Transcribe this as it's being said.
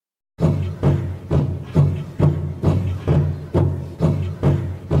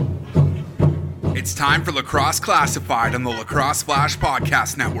It's time for Lacrosse Classified on the Lacrosse Flash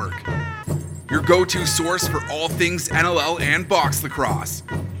Podcast Network. Your go-to source for all things NLL and box lacrosse.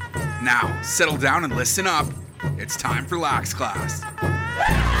 Now, settle down and listen up. It's time for Lax Class.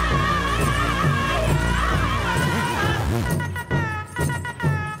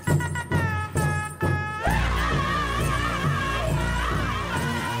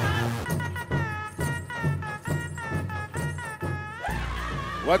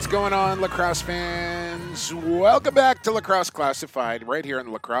 What's going on, lacrosse fans? Welcome back to Lacrosse Classified, right here on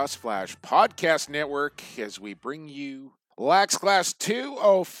the Lacrosse Flash Podcast Network, as we bring you Lax Class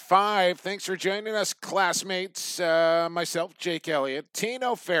 205. Thanks for joining us, classmates. Myself, Jake Elliott,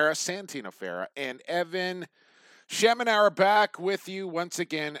 Santino Farah, and Evan Schemenauer are back with you once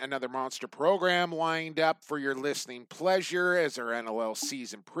again. Another monster program lined up for your listening pleasure as our NLL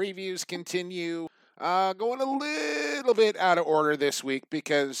season previews continue. Going a little bit out of order this week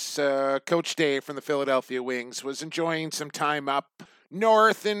because Coach Dave from the Philadelphia Wings was enjoying some time up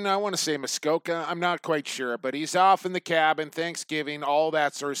north in, I want to say Muskoka. I'm not quite sure, but he's off in the cabin, Thanksgiving, all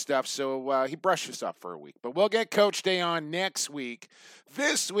that sort of stuff. So he brushes up for a week. But we'll get Coach Day on next week.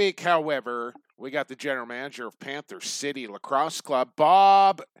 This week, however, we got the general manager of Panther City Lacrosse Club,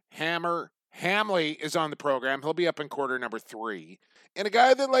 Bob Hamley, is on the program. He'll be up in quarter number 3. And a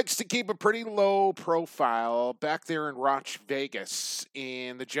guy that likes to keep a pretty low profile back there in Roch, Vegas,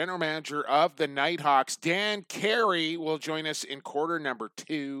 and the general manager of the Nighthawks, Dan Carey, will join us in quarter number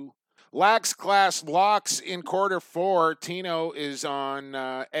 2. Lax Class Locks in quarter 4. Tino is on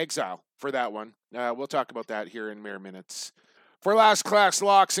exile for that one. We'll talk about that here in mere minutes. For Last Class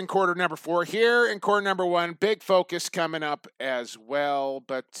Locks in quarter number 4. Here in quarter number 1, big focus coming up as well.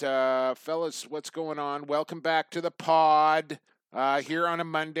 But fellas, what's going on? Welcome back to the pod. Here on a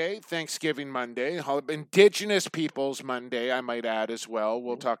Monday, Thanksgiving Monday, Indigenous Peoples Monday, I might add as well.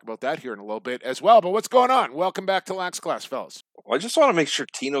 We'll talk about that here in a little bit as well. But what's going on? Welcome back to Lax Class, fellas. Well, I just want to make sure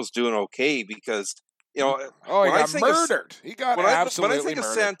Tino's doing okay because, you know... Oh, he got murdered. He got absolutely murdered. When I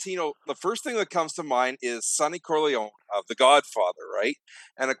think of Santino, the first thing that comes to mind is Sonny Corleone of The Godfather, right?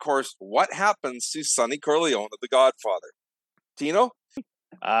 And, of course, what happens to Sonny Corleone of The Godfather? Tino?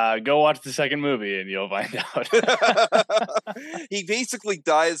 Go watch the second movie and you'll find out. He basically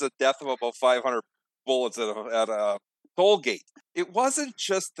dies a death of about 500 bullets at a toll gate. It wasn't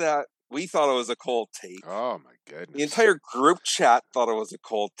just that we thought it was a cold take. Oh, my goodness. The entire group chat thought it was a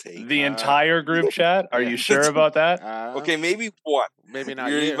cold take. The entire group chat? Are you sure about that? Okay, maybe one. Maybe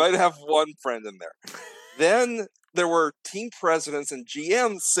not You might have one friend in there. Then there were team presidents and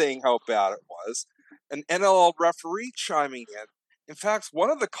GMs saying how bad it was. An NLL referee chiming in. In fact, one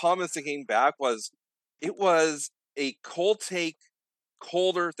of the comments that came back was, it was a cold take,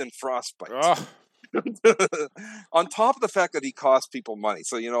 colder than frostbite. Oh. On top of the fact that he cost people money.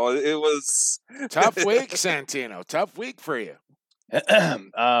 So, you know, it was... Tough week, Santino. Tough week for you.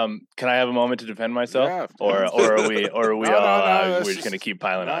 Can I have a moment to defend myself? Yeah. Or are we No, we're just gonna keep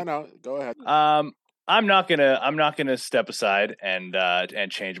piling on? No, go ahead. I'm not gonna step aside and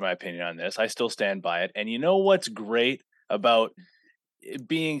change my opinion on this. I still stand by it. And you know what's great about it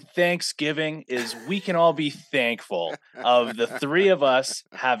being Thanksgiving is we can all be thankful of the three of us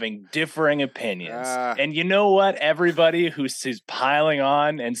having differing opinions. And you know what? Everybody who's piling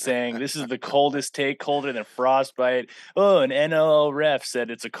on and saying this is the coldest take, colder than frostbite. Oh, an NLL ref said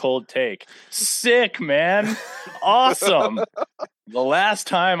it's a cold take. Sick, man. Awesome. The last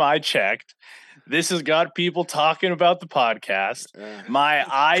time I checked, this has got people talking about the podcast. My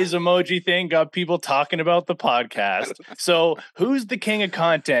eyes emoji thing got people talking about the podcast. So who's the king of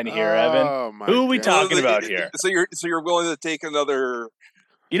content here, Evan? Who are we talking about here? So you're willing to take another...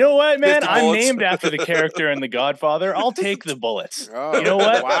 You know what, man? I'm named after the character in The Godfather. I'll take the bullets. You know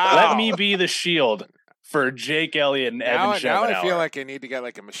what? Wow. Let me be the shield for Jake Elliott and Evan Schemenauer. Now I feel like I need to get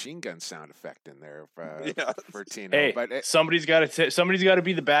like a machine gun sound effect in there for Tino. Hey, but somebody's got to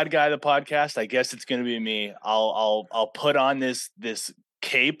be the bad guy of the podcast. I guess it's going to be me. I'll put on this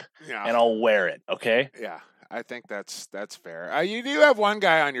cape and I'll wear it. Okay. Yeah, I think that's fair. You do have one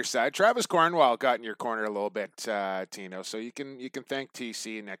guy on your side. Travis Cornwall got in your corner a little bit, Tino. So you can thank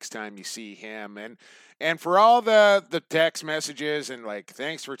TC next time you see him. And for all the text messages and like,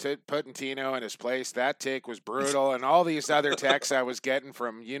 thanks for putting Tino in his place. That take was brutal. And all these other texts I was getting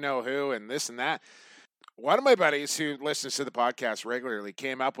from you know who and this and that. One of my buddies who listens to the podcast regularly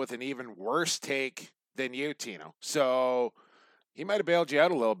came up with an even worse take than you, Tino. So He might have bailed you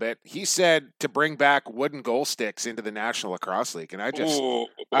out a little bit. He said to bring back wooden goal sticks into the National Lacrosse League. And I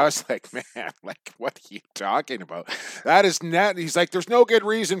was like, man, like, what are you talking about? That is not, he's like, there's no good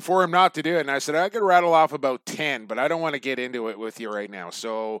reason for him not to do it. And I said, I could rattle off about 10, but I don't want to get into it with you right now.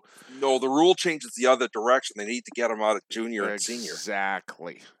 So. No, the rule changes the other direction. They need to get him out of junior and senior.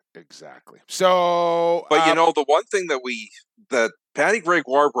 Exactly. So. But the one thing that Patty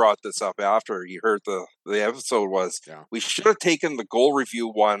Gregoire brought this up after he heard the episode was we should have taken the goal review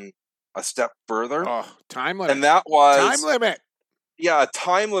one a step further. Oh, time limit. And that was... Time limit. Yeah, a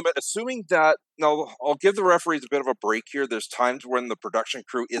time limit. Assuming that... Now, I'll give the referees a bit of a break here. There's times when the production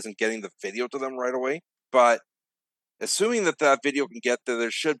crew isn't getting the video to them right away. But assuming that video can get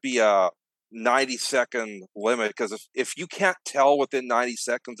there should be a 90-second limit. Because if you can't tell within 90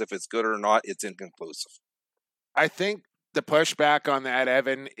 seconds if it's good or not, it's inconclusive. I think the pushback on that,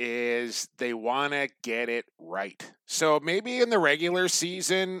 Evan, is they want to get it right. So maybe in the regular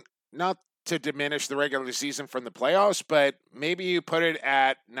season, not to diminish the regular season from the playoffs, but maybe you put it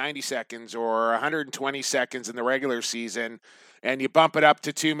at 90 seconds or 120 seconds in the regular season, and you bump it up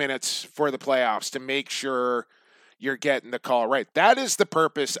to 2 minutes for the playoffs to make sure you're getting the call right. That is the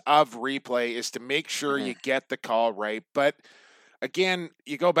purpose of replay, is to make sure you get the call right. But again,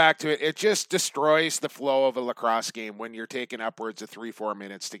 you go back to it, it just destroys the flow of a lacrosse game when you're taking upwards of 3-4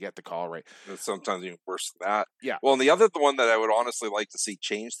 minutes to get the call right. And sometimes even worse than that. Yeah. Well, and the other one that I would honestly like to see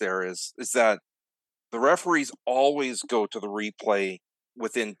change there is that the referees always go to the replay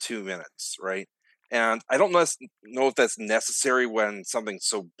within 2 minutes, right? And I don't know if that's necessary when something's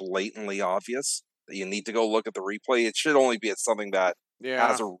so blatantly obvious that you need to go look at the replay. It should only be at something that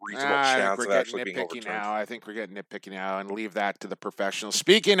has a reasonable chance of actually being overturned. I think we're getting nitpicky now and leave that to the professionals.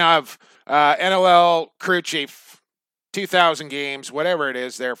 Speaking of NLL crew chief, 2,000 games, whatever it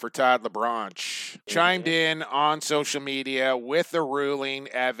is there for Todd LeBranche, chimed in on social media with a ruling,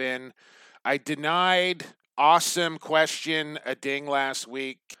 Evan. I denied awesome question a ding last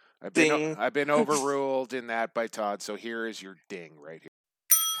week. I've been overruled in that by Todd, so here is your ding right here.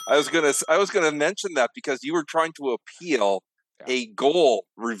 I was gonna mention that because you were trying to appeal a goal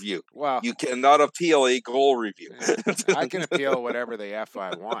review. Wow. You cannot appeal a goal review. I can appeal whatever the F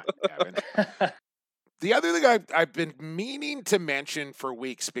I want, Evan. The other thing I've been meaning to mention for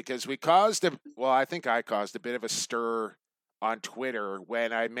weeks, because I think I caused a bit of a stir on Twitter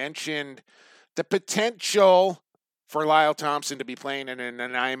when I mentioned the potential for Lyle Thompson to be playing in a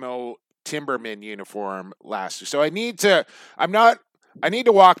Nanaimo Timberman uniform last year. So I need to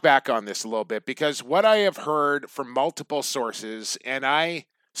walk back on this a little bit, because what I have heard from multiple sources, and I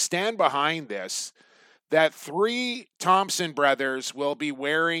stand behind this, that 3 Thompson brothers will be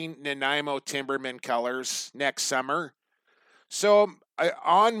wearing Nanaimo Timberman colors next summer. So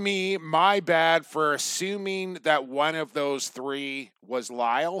on me, my bad for assuming that one of those 3 was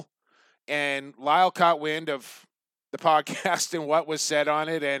Lyle. And Lyle caught wind of the podcast and what was said on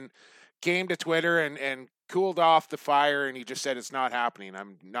it and came to Twitter and cooled off the fire, and he just said it's not happening.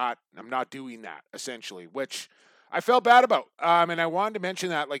 I'm not doing that, essentially, which I felt bad about. And I wanted to mention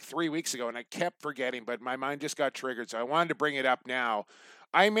that like 3 weeks ago, and I kept forgetting, but my mind just got triggered, so I wanted to bring it up now.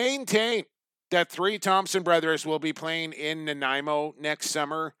 I maintain that 3 Thompson brothers will be playing in Nanaimo next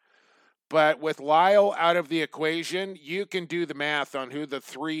summer, but with Lyle out of the equation, you can do the math on who the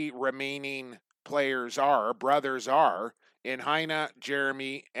 3 remaining brothers are in Heine,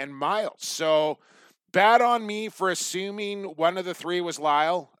 Jeremy, and Miles. So bad on me for assuming one of the 3 was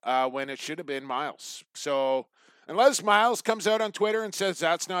Lyle when it should have been Miles. So unless Miles comes out on Twitter and says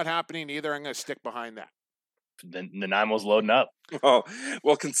that's not happening either, I'm going to stick behind that. Then Nanaimo's loading up. Oh,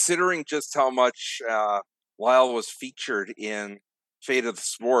 well, considering just how much Lyle was featured in Fate of the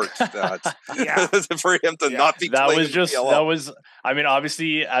Sport, that for him to not be obviously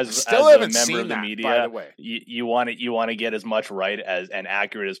as a member of the media, by the way, you want to get as much right and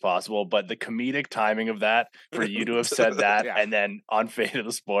accurate as possible, but the comedic timing of that, for you to have said that, and then on Fate of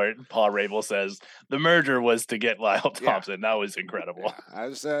the Sport, Paul Rabel says the merger was to get Lyle Thompson. That was incredible. That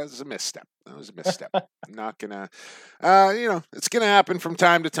was a misstep. I'm not gonna, it's gonna happen from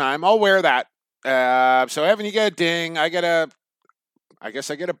time to time. I'll wear that. So Evan, you get a ding. I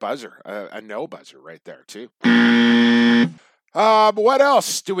guess I get a buzzer, a no buzzer right there too. What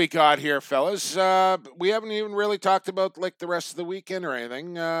else do we got here, fellas? We haven't even really talked about like the rest of the weekend or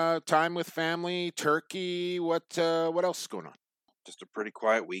anything. Time with family, turkey. What else is going on? Just a pretty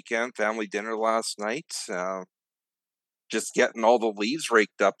quiet weekend. Family dinner last night. Just getting all the leaves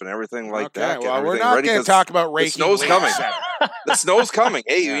raked up and everything like that. Well, we're not going to talk about raking. The snow's coming. The snow's coming.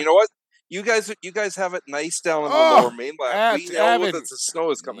 Hey, you know what? You guys have it nice down in the Oh, lower mainland. We know Evan, that the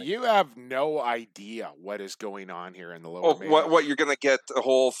snow is coming. You have no idea what is going on here in the lower Oh, mainland. what you're gonna get a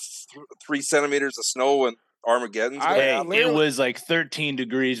whole 3 centimeters of snow and Armageddon's gonna Hey, happen? it was like 13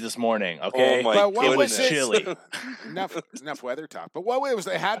 degrees this morning. Okay, Oh my But what it was was it? chilly. enough weather talk. But what was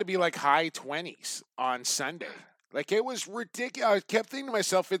it? Had to be like high 20s on Sunday. Like it was ridiculous. I kept thinking to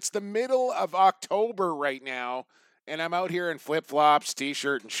myself, it's the middle of October right now, and I'm out here in flip flops,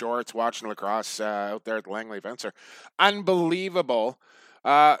 t-shirt, and shorts watching lacrosse out there at the Langley Event Center. Unbelievable.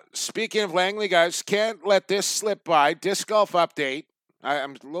 Speaking of Langley, guys, can't let this slip by. Disc golf update.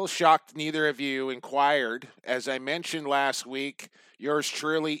 I'm a little shocked neither of you inquired. As I mentioned last week, yours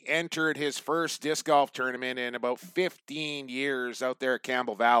truly entered his first disc golf tournament in about 15 years out there at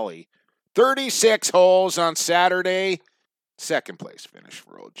Campbell Valley. 36 holes on Saturday. Second place finish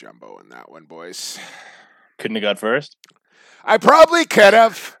for old Jumbo in that one, boys. Couldn't have got first. I probably could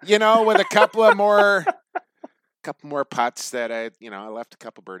have, with a couple more putts that I left a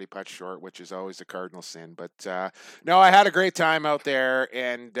couple birdie putts short, which is always a cardinal sin. But no, I had a great time out there,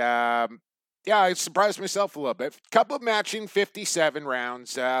 and I surprised myself a little bit. Couple of matching 57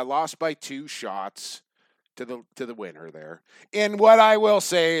 rounds, lost by 2 shots to the winner there. And what I will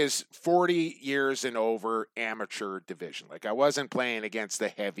say is 40 years and over amateur division. Like I wasn't playing against the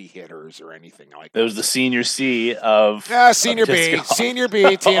heavy hitters or anything like that. It was the senior C of senior of disc B, golf. senior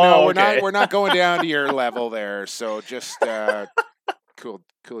B. Tino, Oh, we're okay. not going down to your level there. So just cool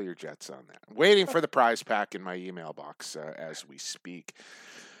your jets on that. Waiting for the prize pack in my email box as we speak.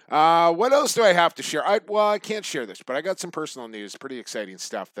 What else do I have to share? I can't share this, but I got some personal news, pretty exciting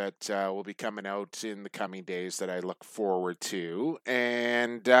stuff that will be coming out in the coming days that I look forward to.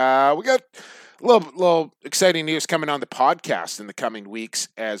 And we got a little exciting news coming on the podcast in the coming weeks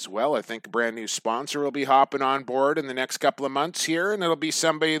as well. I think a brand new sponsor will be hopping on board in the next couple of months here, and it'll be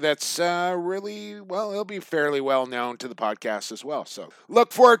somebody that's he'll be fairly well known to the podcast as well. So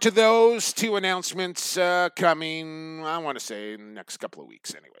look forward to those 2 announcements coming, I want to say, in the next couple of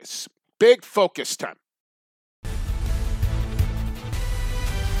weeks anyways. Big focus time.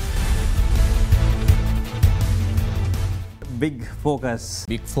 Big focus.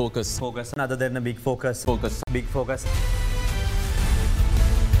 Big focus. Focus. Other than a big focus. Focus. Big focus.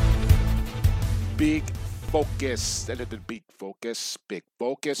 Big focus. The big focus. Big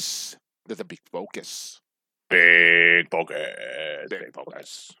focus. The big focus. Big focus. Big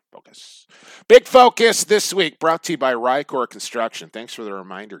focus. Focus. Big focus this week brought to you by Rycor Construction. Thanks for the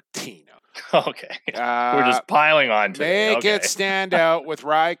reminder, Tina. Okay, we're just piling on today. Make it stand out with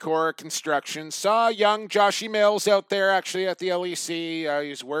Rycor Construction. Saw young Joshy Mills out there actually at the LEC.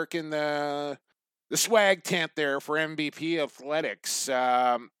 He's working the swag tent there for MVP Athletics.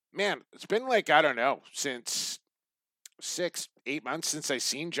 Man, it's been like, I don't know, since 6-8 months since I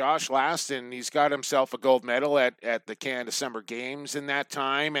seen Josh last, and he's got himself a gold medal at the Canada Summer Games in that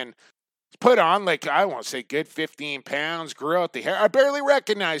time, and put on, like, I won't say good 15 pounds, grew out the hair. I barely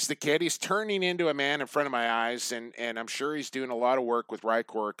recognize the kid. He's turning into a man in front of my eyes, and I'm sure he's doing a lot of work with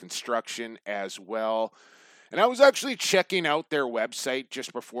Rycor Construction as well. And I was actually checking out their website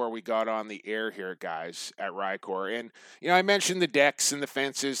just before we got on the air here, guys, at Rycor. And, I mentioned the decks and the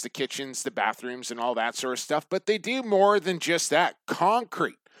fences, the kitchens, the bathrooms, and all that sort of stuff, but they do more than just that.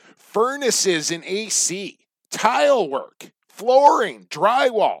 Concrete, furnaces and AC, tile work, flooring,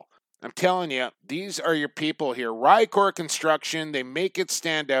 drywall. I'm telling you, these are your people here. Rycor Construction, they make it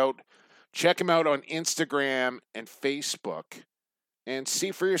stand out. Check them out on Instagram and Facebook and see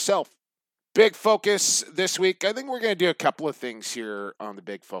for yourself. Big focus this week. I think we're going to do a couple of things here on the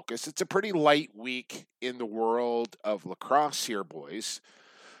Big Focus. It's a pretty light week in the world of lacrosse here, boys.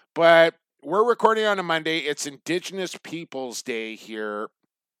 But we're recording on a Monday. It's Indigenous Peoples Day here.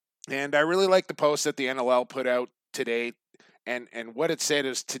 And I really like the post that the NLL put out today. And what it said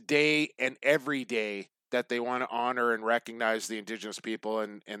is today and every day that they want to honor and recognize the Indigenous people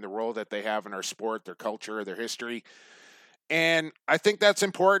and the role that they have in our sport, their culture, their history. And I think that's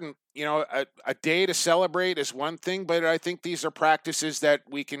important. A day to celebrate is one thing, but I think these are practices that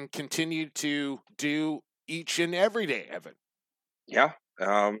we can continue to do each and every day, Evan. Yeah.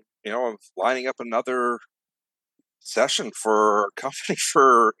 I'm lining up another session for our company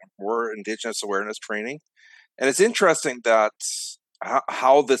for more Indigenous awareness training. And it's interesting that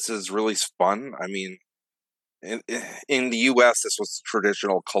how this is really spun. I mean, in the U.S., this was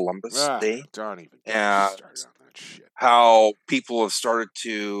traditional Columbus Day. Don't even and start on that shit. How people have started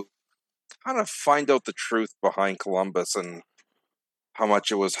to kind of find out the truth behind Columbus and how much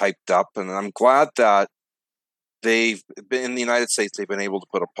it was hyped up. And I'm glad that they've been in the United States. They've been able to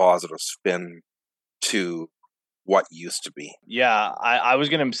put a positive spin to what used to be. Yeah, I was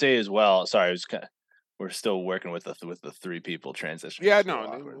gonna say as well. Sorry, we're still working with the 3 people transition. Yeah,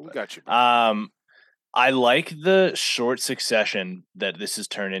 we got you. I like the short succession that this has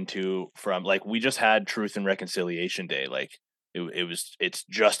turned into. From like, we just had Truth and Reconciliation Day. Like it's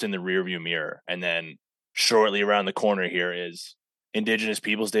just in the rearview mirror, and then shortly around the corner here is Indigenous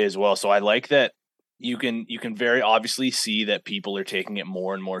Peoples Day as well. So I like that you can very obviously see that people are taking it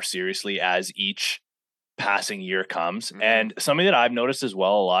more and more seriously as each passing year comes. Mhm. And something that I've noticed as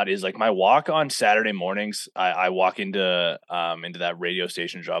well a lot is like my walk on Saturday mornings. I walk into that radio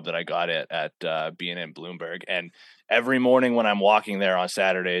station job that I got at BNN Bloomberg, and every morning when I'm walking there on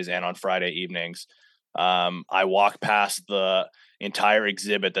Saturdays and on Friday evenings, I walk past the entire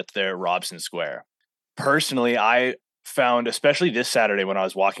exhibit that's there at Robson Square. Personally, I found, especially this Saturday when I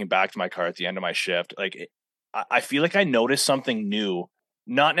was walking back to my car at the end of my shift, like I feel like I noticed something new.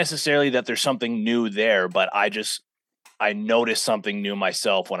 Not necessarily that there's something new there, but I notice something new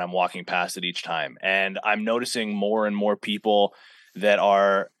myself when I'm walking past it each time. And I'm noticing more and more people that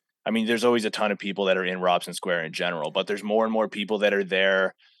are, I mean, there's always a ton of people that are in Robson Square in general, but there's more and more people that are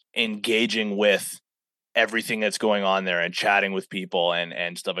there engaging with everything that's going on there and chatting with people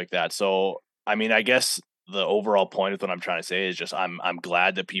and stuff like that. So, I mean, I guess the overall point of what I'm trying to say is just I'm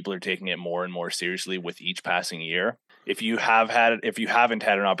glad that people are taking it more and more seriously with each passing year. If you haven't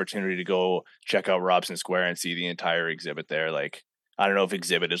had an opportunity to go check out Robson Square and see the entire exhibit there, like, I don't know if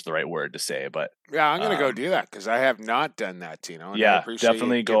exhibit is the right word to say, but yeah, I'm gonna go do that because I have not done that, Tino. Yeah,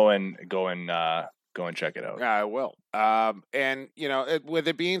 definitely go and check it out. Yeah, I will. And with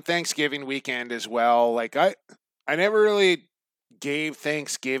it being Thanksgiving weekend as well, like I never really gave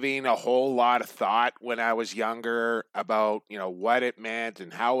Thanksgiving a whole lot of thought when I was younger about, what it meant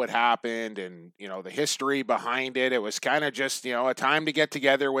and how it happened and, the history behind it. It was kind of just, a time to get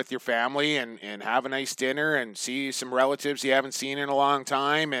together with your family and have a nice dinner and see some relatives you haven't seen in a long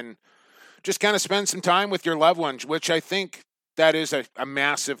time and just kind of spend some time with your loved ones, which I think that is a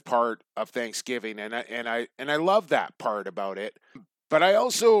massive part of Thanksgiving. And I love that part about it. But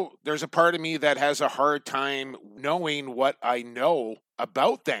there's a part of me that has a hard time knowing what I know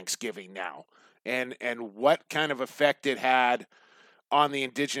about Thanksgiving now and what kind of effect it had on the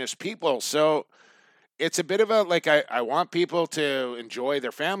Indigenous people. So it's a bit of a, like, I want people to enjoy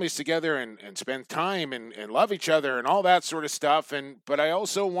their families together and spend time and love each other and all that sort of stuff. But I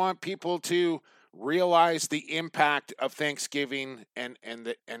also want people to realize the impact of Thanksgiving and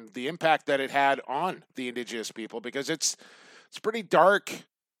the impact that it had on the Indigenous people, because it's a pretty dark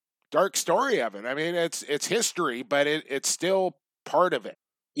story of it. I mean, it's history, but it's still part of it.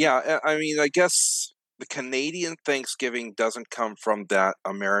 Yeah, I mean, I guess the Canadian Thanksgiving doesn't come from that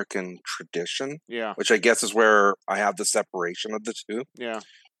American tradition. Yeah. Which I guess is where I have the separation of the two. Yeah.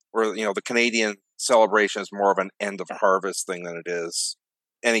 Where, the Canadian celebration is more of an end of harvest thing than it is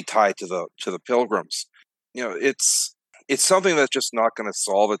any tie to the Pilgrims. It's something that's just not going to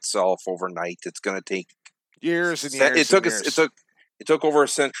solve itself overnight. It's going to take years and years. It took over a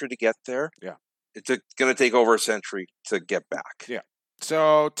century to get there. Yeah. It's going to take over a century to get back. Yeah.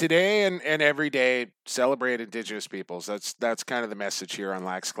 So today and every day, celebrate Indigenous peoples. That's kind of the message here on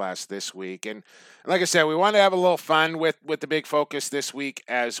Lax Class this week. And like I said, we want to have a little fun with the big focus this week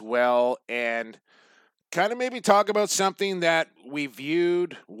as well, and kind of maybe talk about something that we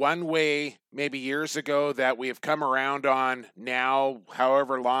viewed one way maybe years ago that we have come around on now,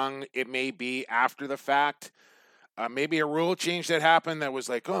 however long it may be after the fact. Maybe a rule change that happened that was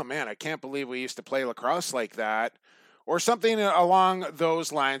like, oh man, I can't believe we used to play lacrosse like that. Or something along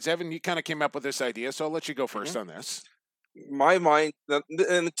those lines. Evan, you kind of came up with this idea, so I'll let you go first on this. My mind,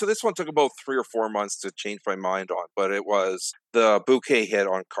 and so this one took about 3 or 4 months to change my mind on, but it was the bouquet hit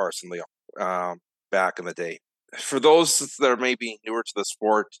on Carson Leon back in the day. For those that are maybe newer to the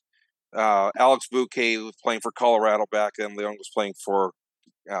sport, Alex Bouquet was playing for Colorado back then. Leon was playing for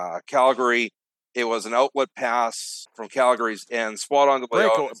Calgary. It was an outlet pass from Calgary's end, spot on the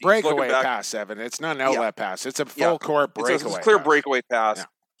breakaway pass, Evan. It's not an outlet pass. It's a full court breakaway. It's a clear pass. Breakaway pass. Yeah.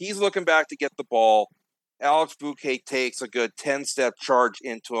 He's looking back to get the ball. Alex Bouquet takes a good 10-step charge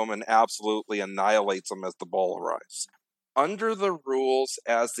into him and absolutely annihilates him as the ball arrives. Under the rules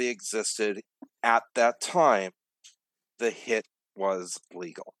as they existed at that time, the hit was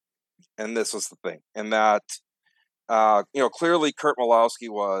legal. And this was the thing. And that clearly Kurt Malowski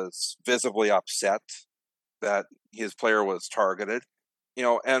was visibly upset that his player was targeted.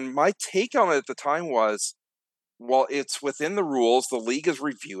 And my take on it at the time was, well, it's within the rules. The league has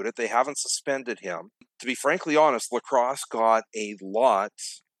reviewed it. They haven't suspended him. To be frankly honest, lacrosse got a lot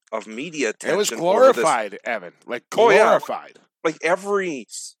of media attention. It was glorified, Evan. Like glorified. Like every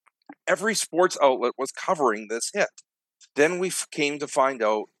every sports outlet was covering this hit. Then we came to find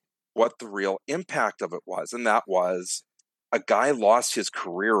out what the real impact of it was, and that was a guy lost his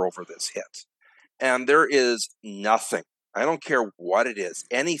career over this hit. And there is nothing, I don't care what it is,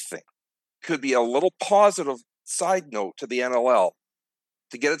 anything, could be a little positive side note to the NLL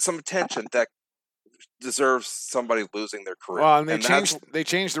to get it some attention that deserves somebody losing their career. Well, and they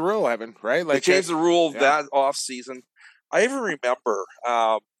changed the rule, Evan, right? Like they changed the rule that off season. I even remember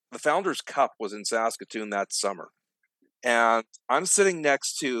the Founders Cup was in Saskatoon that summer. And I'm sitting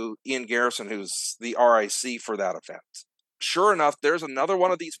next to Ian Garrison, who's the RIC for that event. Sure enough, there's another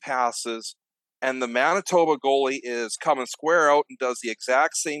one of these passes, and the Manitoba goalie is coming square out and does the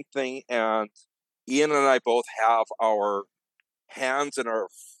exact same thing. And Ian and I both have our hands in our,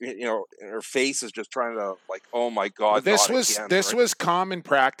 in our faces, just trying to like, oh my God. Well, this was common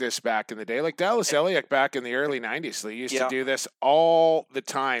practice back in the day. Like Dallas Elliott back in the early 90s, they used to do this all the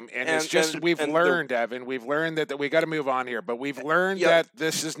time. And it's just, we've learned, Evan, we've learned that we got to move on here, but we've learned that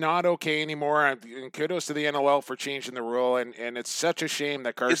this is not okay anymore. And kudos to the NLL for changing the rule. And it's such a shame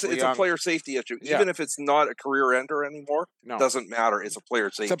that Carson Leung, it's a player safety issue. Even if it's not a career ender anymore, it doesn't matter. It's a player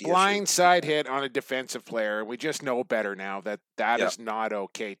safety issue. It's a blind side hit on a defensive player. We just know better now that is not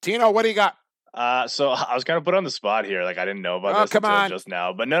okay. Tino, what do you got? So I was kind of put on the spot here. Like I didn't know about this until just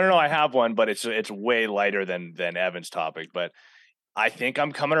now. But no, I have one, but it's way lighter than Evan's topic. But I think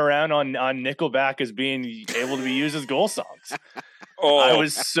I'm coming around on Nickelback as being able to be used as goal songs. I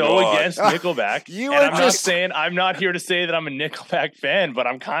was so against Nickelback. I'm not here to say that I'm a Nickelback fan, but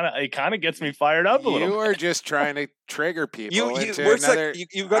it kind of gets me fired up a little. You are just trying to trigger people into another.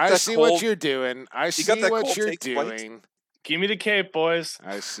 I see what you're doing. I see what you're doing. Give me the cape, boys.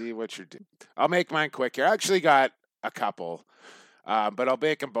 I see what you're doing. I'll make mine quick here. I actually got a couple, but I'll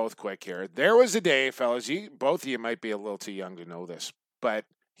make them both quick here. There was a day, fellas, both of you might be a little too young to know this, but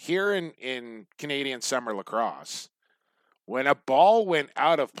here in Canadian summer lacrosse, when a ball went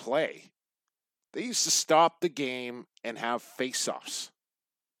out of play, they used to stop the game and have face-offs.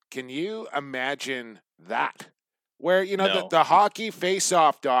 Can you imagine that? Where, the hockey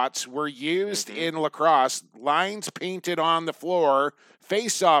face-off dots were used in lacrosse, lines painted on the floor,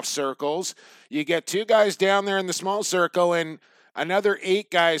 face-off circles. You get two guys down there in the small circle and another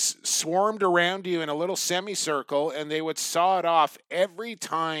 8 guys swarmed around you in a little semicircle, and they would saw it off every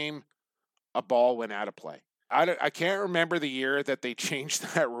time a ball went out of play. I can't remember the year that they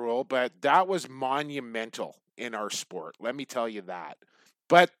changed that rule, but that was monumental in our sport. Let me tell you that.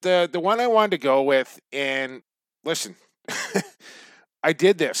 But the one I wanted to go with, and listen, I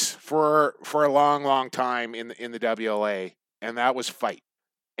did this for a long, long time in the WLA, and that was fight.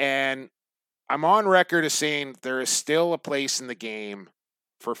 And I'm on record as saying there is still a place in the game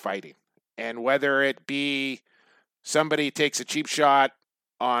for fighting. And whether it be somebody takes a cheap shot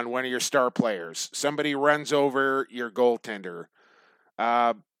on one of your star players, somebody runs over your goaltender,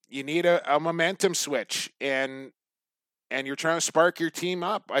 you need a momentum switch, and you're trying to spark your team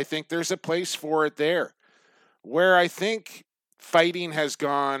up. I think there's a place for it there. Where I think fighting has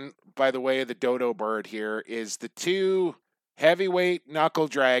gone by the way of the dodo bird here is the two heavyweight knuckle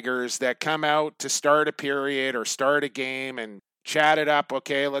draggers that come out to start a period or start a game and chat it up.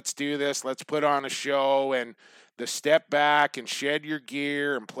 Okay, let's do this. Let's put on a show, and the step back and shed your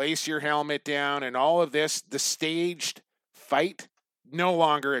gear and place your helmet down and all of this. The staged fight no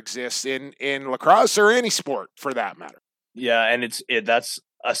longer exists in lacrosse or any sport for that matter. Yeah, and that's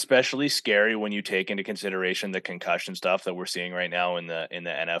especially scary when you take into consideration the concussion stuff that we're seeing right now in the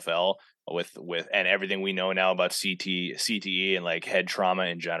NFL with and everything we know now about CTE and like head trauma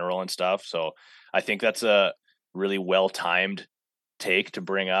in general and stuff. So I think that's a really well-timed take to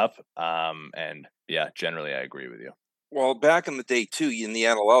bring up. And yeah, generally I agree with you. Well, back in the day too, in the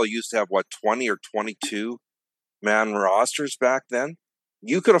NLL, you used to have 20 or 22 man rosters back then.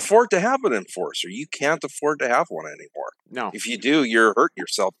 You could afford to have an enforcer. You can't afford to have one anymore. No. If you do, you're hurting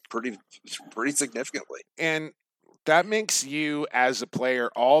yourself pretty significantly. And that makes you as a player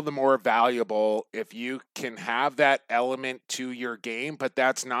all the more valuable if you can have that element to your game, but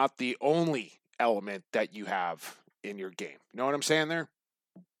that's not the only element that you have in your game. Know what I'm saying there?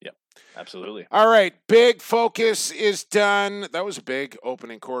 Yep, absolutely. All right, big focus is done. That was a big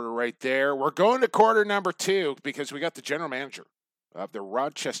opening quarter right there. We're going to quarter number 2 because we got the general manager of the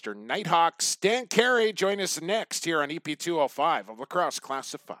Rochester Nighthawks, Stan Carey, join us next here on EP 205 of Lacrosse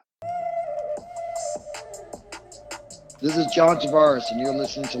Classified. This is John Tavares, and you're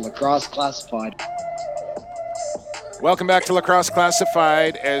listening to Lacrosse Classified. Welcome back to Lacrosse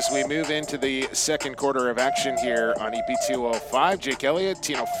Classified as we move into the second quarter of action here on EP 205. Jake Elliott,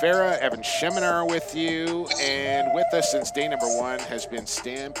 Tino Farah, Evan Sheminar with you. And with us since day number one has been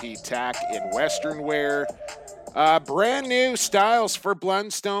Stampede Tack in Western Wear. Brand new styles for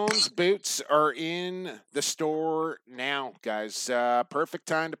Blundstones. Boots are in the store now, guys. Perfect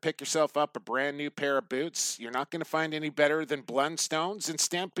time to pick yourself up a brand new pair of boots. You're not going to find any better than Blundstones, and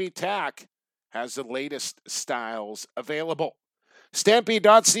Stampede Tack has the latest styles available.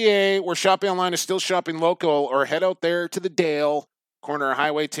 Stampede.ca, where shopping online is still shopping local, or head out there to the Dale, corner of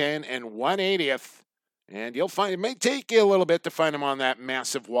Highway 10 and 180th, and you'll find, it may take you a little bit to find them on that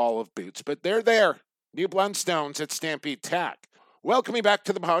massive wall of boots, but they're there. New Blundstones at Stampede Tack. Welcoming back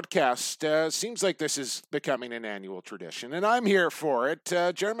to the podcast. Seems like this is becoming an annual tradition, and I'm here for it.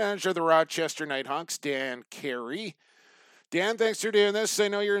 General Manager of the Rochester Nighthawks, Dan Carey. Dan, thanks for doing this. I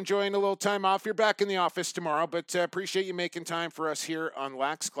know you're enjoying a little time off. You're back in the office tomorrow, but appreciate you making time for us here on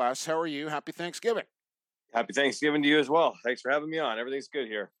Lax Class. How are you? Happy Thanksgiving. Happy Thanksgiving to you as well. Thanks for having me on. Everything's good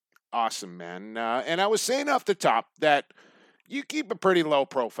here. Awesome, man. And I was saying off the top that you keep a pretty low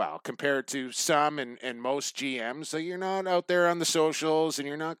profile compared to some and most GMs. So you're not out there on the socials, and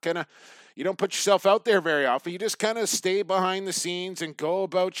you don't put yourself out there very often. You just kind of stay behind the scenes and go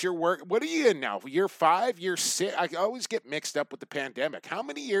about your work. What are you in now? Year 5, year 6? I always get mixed up with the pandemic. How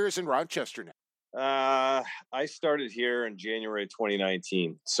many years in Rochester now? I started here in January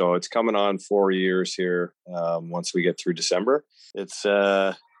 2019, so it's coming on 4 years here. Once we get through December, it's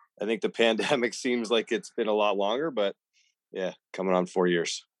I think the pandemic seems like it's been a lot longer, but yeah, coming on 4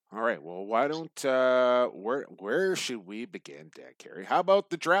 years. All right. Well, why don't where should we begin, Dan Carey? How about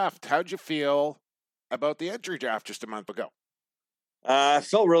the draft? How'd you feel about the entry draft just a month ago? I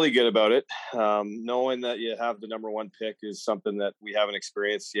felt really good about it. Knowing that you have the number 1 pick is something that we haven't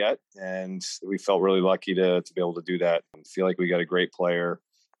experienced yet, and we felt really lucky to be able to do that. I feel like we got a great player,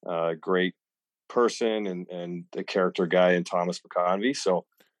 great person, and a character guy in Thomas McConvey. So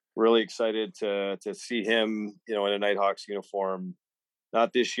really excited to see him, in a Nighthawks uniform.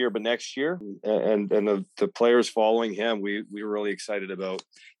 Not this year, but next year, and the players following him. We were really excited about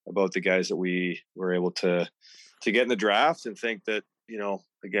the guys that we were able to get in the draft, and think that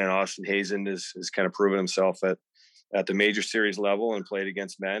again, Austin Hazen is kind of proven himself at the major series level and played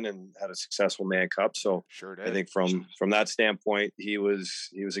against men and had a successful Man Cup. So sure did. I think from that standpoint, he was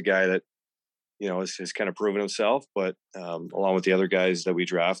a guy that has kind of proven himself, but along with the other guys that we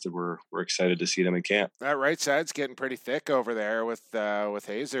drafted, we're excited to see them in camp. That right side's getting pretty thick over there with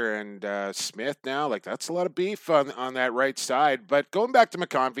Hazer and Smith now. Like, that's a lot of beef on that right side. But going back to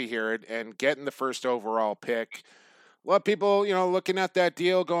McConvey here and getting the first overall pick, a lot of people, looking at that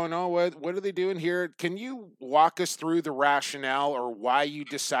deal going, oh, what are they doing here? Can you walk us through the rationale or why you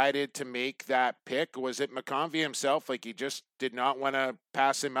decided to make that pick? Was it McConvey himself, like he just did not want to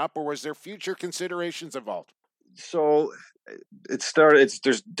pass him up, or was there future considerations involved? So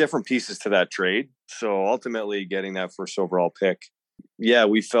there's different pieces to that trade. So ultimately getting that first overall pick, yeah,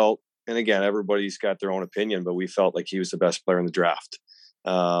 we felt, and again, everybody's got their own opinion, but we felt like he was the best player in the draft.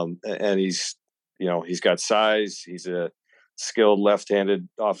 And he's got size. He's a skilled left-handed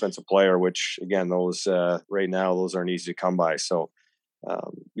offensive player, which again, those right now, those aren't easy to come by. So,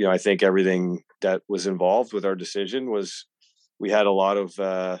 I think everything that was involved with our decision was, we had a lot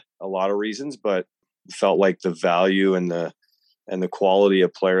of reasons, but felt like the value and the quality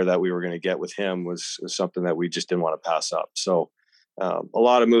of player that we were going to get with him was something that we just didn't want to pass up. So, a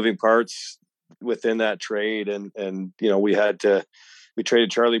lot of moving parts within that trade, and we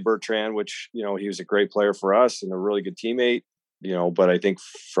traded Charlie Bertrand, which, he was a great player for us and a really good teammate, but I think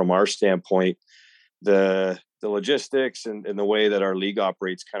from our standpoint, the logistics and the way that our league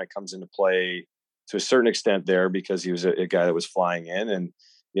operates kind of comes into play to a certain extent there, because he was a guy that was flying in, and,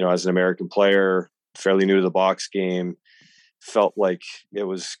 as an American player, fairly new to the box game, felt like it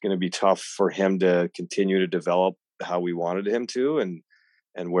was going to be tough for him to continue to develop how we wanted him to,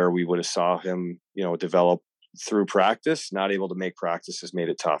 and where we would have saw him, develop through practice. Not able to make practice has made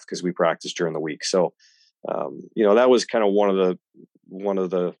it tough, because we practiced during the week. So, that was kind of one of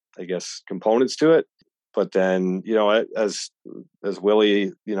the, I guess, components to it. But then, as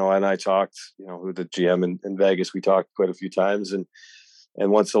Willie, and I talked, who the GM in Vegas, we talked quite a few times, and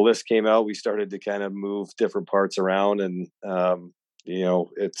once the list came out, we started to kind of move different parts around, and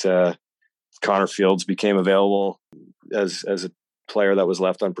Connor Fields became available as a player that was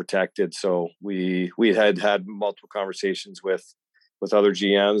left unprotected. So we had multiple conversations with other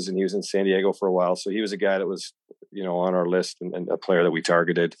GMs, and he was in San Diego for a while. So he was a guy that was, on our list, and a player that we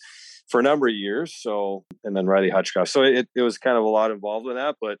targeted for a number of years. So, and then Riley Hutchcock. So it was kind of a lot involved in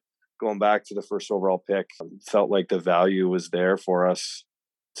that, but going back to the first overall pick, felt like the value was there for us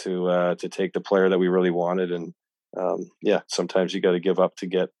to take the player that we really wanted. And sometimes you got to give up to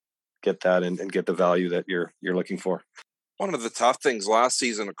get that and get the value that you're looking for. One of the tough things last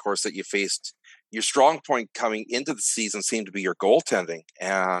season, of course, that you faced, your strong point coming into the season seemed to be your goaltending.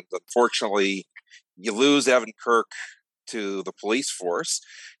 And unfortunately, you lose Evan Kirk to the police force.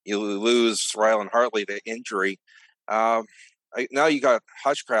 You lose Rylan Hartley to injury. Now you got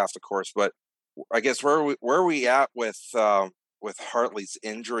Hutchcraft, of course, but I guess where are we at with Hartley's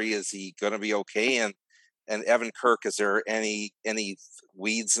injury? Is he going to be okay? And Evan Kirk, is there any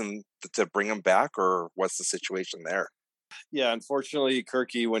weeds to bring him back, or what's the situation there? Yeah, unfortunately,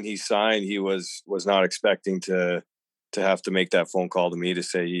 Kirky, when he signed, he was not expecting to have to make that phone call to me to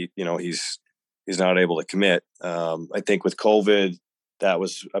say he's not able to commit. I think with COVID, that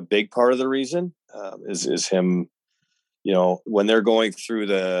was a big part of the reason. Is him, when they're going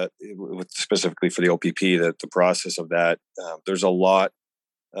through specifically for the OPP, the process of that, there's a lot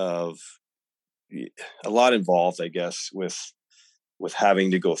involved, I guess, with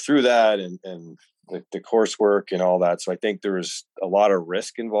having to go through that and the coursework and all that. So I think there was a lot of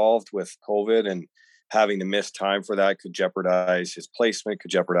risk involved with COVID, and having to miss time for that could jeopardize his placement,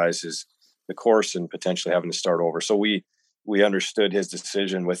 could jeopardize the course, and potentially having to start over. So we understood his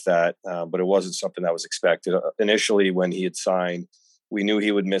decision with that, but it wasn't something that was expected. Initially, when he had signed, we knew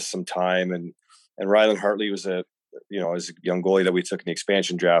he would miss some time, and Rylan Hartley was a young goalie that we took in the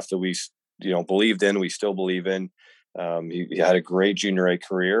expansion draft that we believed in, we still believe in. He had a great junior A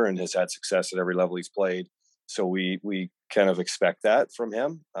career and has had success at every level he's played. So we kind of expect that from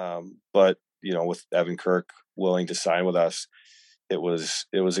him. But with Evan Kirk willing to sign with us, it was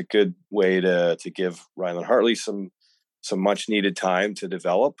a good way to give Rylan Hartley some much needed time to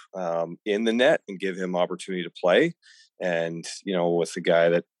develop in the net and give him opportunity to play. And, with the guy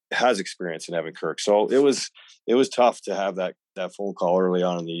that has experience in Evan Kirk. So it was tough to have that phone call early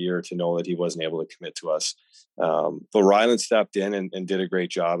on in the year to know that he wasn't able to commit to us. But Rylan stepped in and did a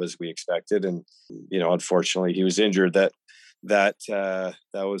great job as we expected. And, unfortunately he was injured. That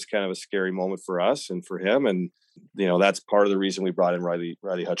was kind of a scary moment for us and for him. And, that's part of the reason we brought in Riley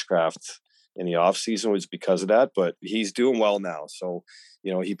Hutchcraft in the off season, was because of that, but he's doing well now. So,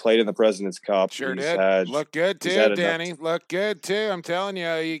 he played in the President's Cup. Sure did. Look good too, Danny. Look good too. I'm telling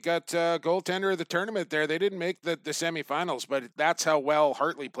you, you got goaltender of the tournament there. They didn't make the semifinals, but that's how well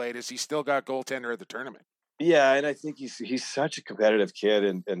Hartley played. Is he still got goaltender of the tournament? Yeah, and I think he's such a competitive kid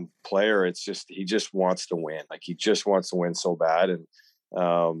and player. It's just he just wants to win. Like, he just wants to win so bad, and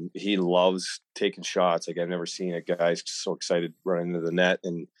he loves taking shots. Like, I've never seen a guy so excited running into the net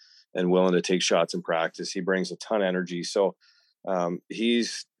and willing to take shots in practice. He brings a ton of energy. So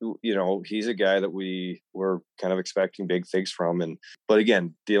he's a guy that we were kind of expecting big things from. But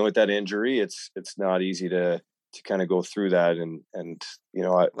again, dealing with that injury, it's not easy to kind of go through that. And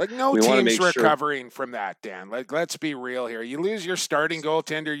no team's recovering from that, Dan. Like, let's be real here. You lose your starting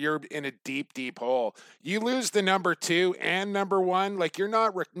goaltender, you're in a deep, deep hole. You lose the number 2 and number 1. Like,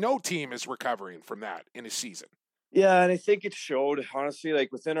 no team is recovering from that in a season. Yeah, and I think it showed, honestly,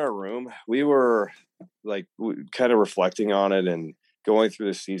 like within our room, we were like kind of reflecting on it and going through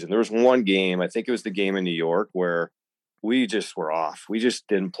the season. There was one game, I think it was the game in New York, where we just were off. We just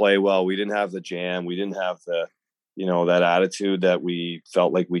didn't play well. We didn't have the jam. We didn't have the, that attitude that we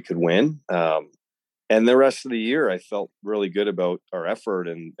felt like we could win. And the rest of the year, I felt really good about our effort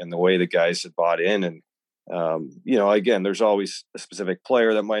and the way the guys had bought in. And, again, there's always a specific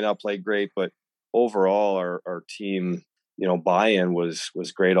player that might not play great, but overall our team, buy-in was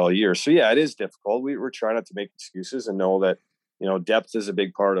great all year. So yeah, it is difficult. We're trying not to make excuses and know that, depth is a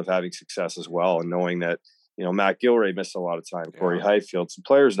big part of having success as well. And knowing that, Matt Gilray missed a lot of time, Corey Highfield, some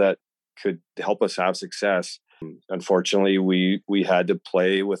players that could help us have success. Unfortunately, we had to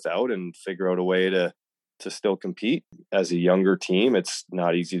play without and figure out a way to still compete as a younger team. It's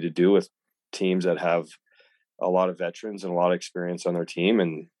not easy to do with teams that have a lot of veterans and a lot of experience on their team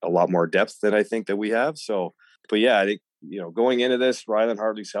and a lot more depth than I think that we have. So, but yeah, I think, going into this, Rylan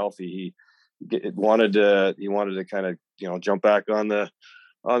Hartley's healthy. He wanted to kind of, jump back on the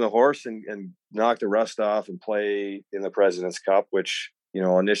horse and knock the rust off and play in the President's Cup, which,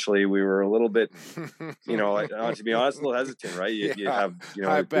 initially we were a little bit, to be honest, a little hesitant, right? You have,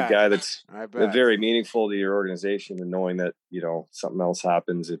 a guy that's very meaningful to your organization, and knowing that, something else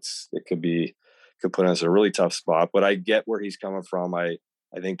happens, it could put us in a really tough spot. But I get where he's coming from. I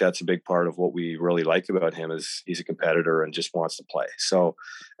think that's a big part of what we really like about him, is he's a competitor and just wants to play. So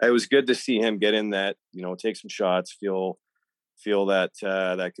it was good to see him get in that, take some shots, feel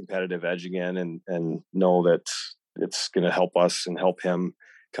that competitive edge again, and know that it's going to help us and help him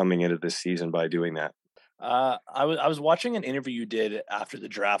coming into this season by doing that. I was watching an interview you did after the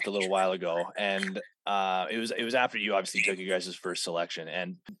draft a little while ago, and it was after you obviously took you guys' first selection.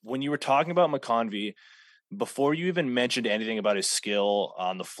 And when you were talking about McConvey, before you even mentioned anything about his skill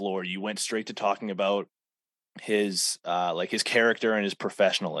on the floor, you went straight to talking about his his character and his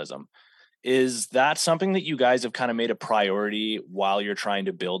professionalism. Is that something that you guys have kind of made a priority while you're trying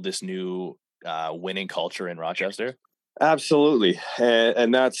to build this new winning culture in Rochester? Absolutely.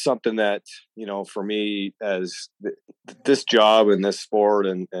 And that's something that, for me, as this job and this sport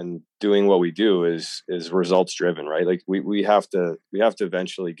and doing what we do is results driven, right? Like we have to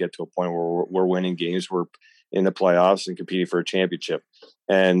eventually get to a point where we're winning games. We're in the playoffs and competing for a championship.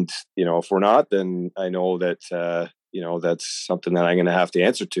 And, if we're not, then I know that, that's something that I'm going to have to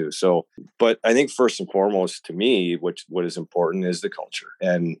answer to. So, but I think first and foremost to me, what is important is the culture.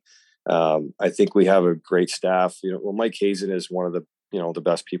 And, I think we have a great staff. Mike Hazen is one of the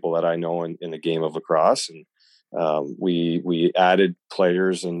best people that I know in the game of lacrosse. And, we added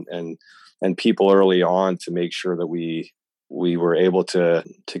players and people early on to make sure that we were able to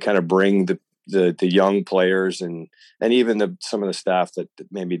kind of bring the young players and even some of the staff that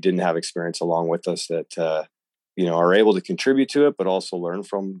maybe didn't have experience along with us that, are able to contribute to it, but also learn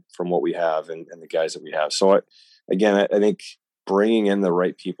from what we have and the guys that we have. So I think bringing in the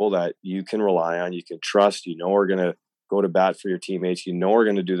right people that you can rely on, you can trust, are going to go to bat for your teammates, are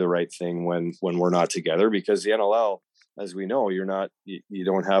going to do the right thing when we're not together, because the NLL, as we know, you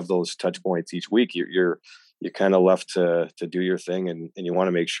don't have those touch points each week. You're kind of left to do your thing, and you want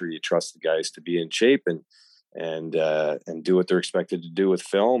to make sure you trust the guys to be in shape and do what they're expected to do with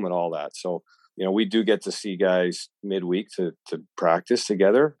film and all that. So, we do get to see guys midweek to practice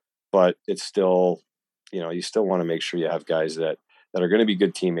together, but it's still, you still want to make sure you have guys that are going to be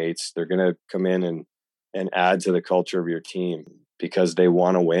good teammates. They're going to come in and add to the culture of your team because they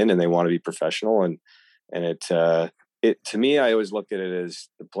want to win and they want to be professional. And it to me, I always look at it as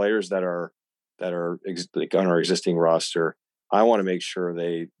the players that are like on our existing roster. I want to make sure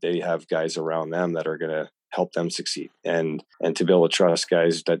they have guys around them that are going to help them succeed, and to be able to trust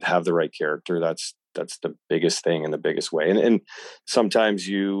guys that have the right character. That's the biggest thing in the biggest way. And sometimes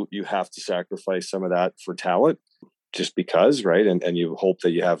you have to sacrifice some of that for talent just because, right. And you hope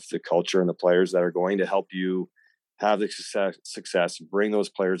that you have the culture and the players that are going to help you have the success, bring those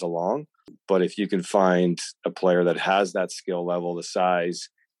players along. But if you can find a player that has that skill level, the size,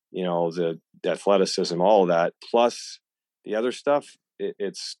 the athleticism, all of that, plus the other stuff,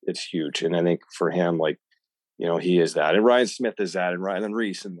 it's huge. And I think for him, he is that, and Ryan Smith is that, and Ryan and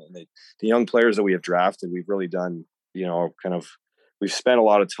Reese, and the young players that we have drafted, we've really done, we've spent a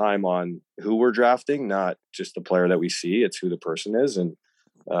lot of time on who we're drafting, not just the player that we see, it's who the person is. And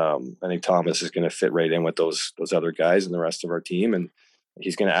I think Thomas is going to fit right in with those other guys and the rest of our team, and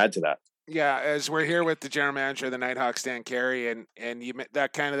he's going to add to that. Yeah, as we're here with the general manager of the Nighthawks, Dan Carey, and you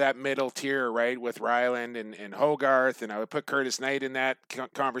that kind of that middle tier, right, with Ryland and Hogarth, and I would put Curtis Knight in that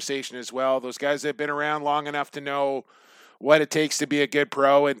conversation as well. Those guys that have been around long enough to know what it takes to be a good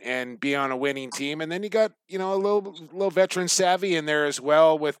pro and be on a winning team. And then you got, a little veteran savvy in there as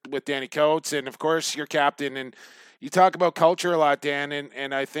well with Danny Coates, and of course your captain. And you talk about culture a lot, Dan,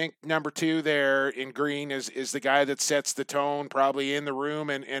 and I think number 2 there in Green is the guy that sets the tone probably in the room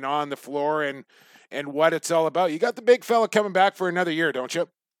and on the floor and what it's all about. You got the big fella coming back for another year, don't you?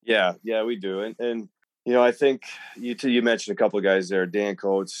 Yeah, we do. And I think you mentioned a couple of guys there, Dan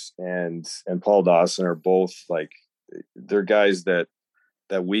Coates and Paul Dawson are both they're guys that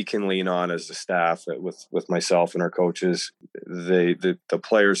we can lean on as a staff with myself and our coaches. The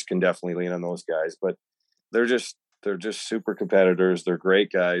players can definitely lean on those guys, but they're just super competitors. They're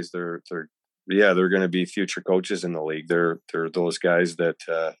great guys. They're going to be future coaches in the league. They're those guys that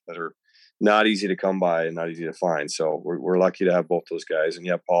are not easy to come by and not easy to find. So we're lucky to have both those guys. And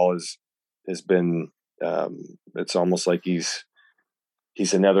Paul has been. It's almost like he's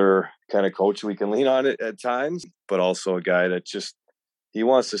another kind of coach we can lean on at times, but also a guy that he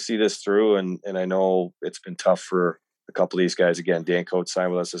wants to see this through. And I know it's been tough for a couple of these guys. Again, Dan Coates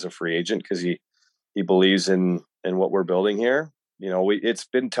signed with us as a free agent because he believes in what we're building here. It's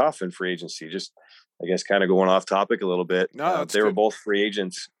been tough in free agency. Just, I guess, kind of going off topic a little bit. No, they were both free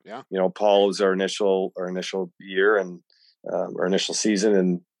agents. Yeah. Paul was our initial year and our initial season,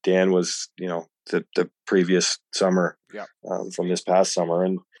 and Dan was, the previous summer. Yeah. From this past summer,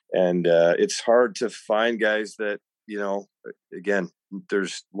 and it's hard to find guys that again.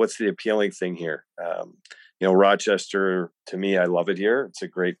 What's the appealing thing here? Rochester, to me, I love it here. It's a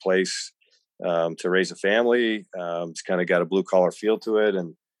great place to raise a family. It's kind of got a blue collar feel to it.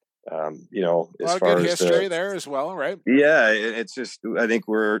 And A lot of good history there as well, right? Yeah, it's just, I think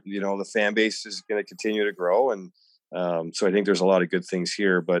the fan base is going to continue to grow. And so I think there's a lot of good things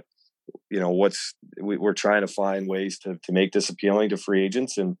here, but we're trying to find ways to make this appealing to free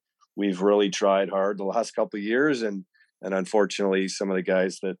agents. And we've really tried hard the last couple of years. And unfortunately, some of the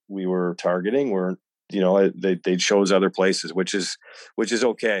guys that we were targeting weren't, they chose other places, which is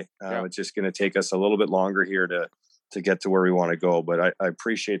okay. It's just going to take us a little bit longer here to get to where we want to go. But I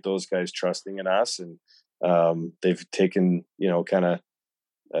appreciate those guys trusting in us, and they've taken, kind of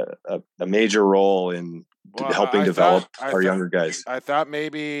a major role in helping develop our younger guys. I thought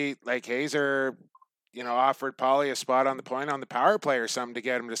maybe like Hazer, offered Paulie a spot on the point on the power play or something to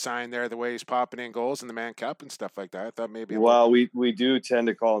get him to sign there, the way he's popping in goals in the Mann Cup and stuff like that. I thought maybe. Well, we do tend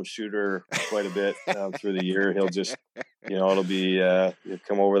to call him Shooter quite a bit through the year. He'll just, it'll be he'll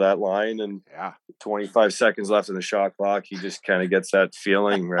come over that line, and 25 seconds left in the shot clock. He just kind of gets that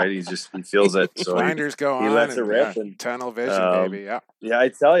feeling, right? He feels it. So blinders go on. He lets it rip. And tunnel vision, baby. Yeah. Yeah, I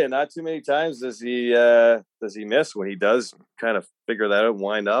tell you, not too many times does he miss when he does kind of figure that out and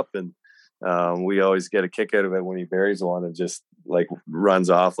wind up. And we always get a kick out of it when he buries one and just like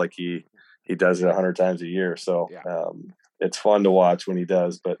runs off like he does it 100 times a year. So it's fun to watch when he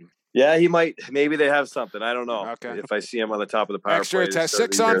does. But yeah, maybe they have something. I don't know. Okay. If I see him on the top of the power extra play.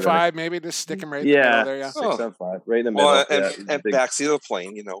 6 on 5, maybe just stick him right in the middle there. Yeah, 6 on 5, right in the middle. Well, and backseat of the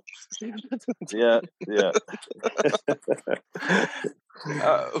plane, Yeah.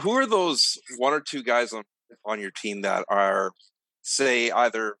 Who are those one or two guys on your team that are, say,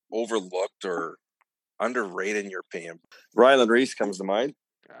 either overlooked or underrated in your opinion? Ryland Reese comes to mind.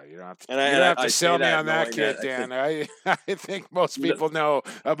 You don't have to sell me on that kid, Dan. I think most people know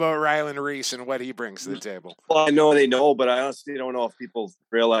about Ryland Reese and what he brings to the table. Well, I know they know, but I honestly don't know if people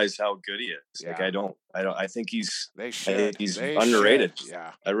realize how good he is. Yeah. Like, I don't. I think he's underrated. Should.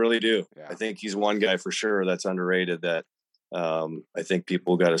 Yeah, I really do. Yeah. I think he's one guy for sure that's underrated that I think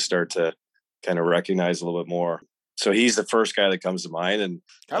people got to start to kind of recognize a little bit more. So he's the first guy that comes to mind. And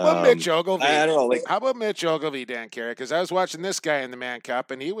how about Mitch Ogilvie? I don't know. How about Mitch Ogilvie, Dan Carey? Because I was watching this guy in the Mann Cup,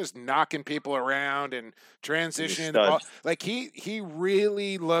 and he was knocking people around and transitioning the ball. Like he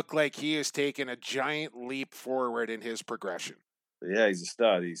really looked like he has taken a giant leap forward in his progression. Yeah, he's a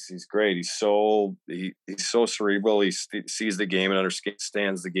stud. He's great. He's so cerebral. He sees the game and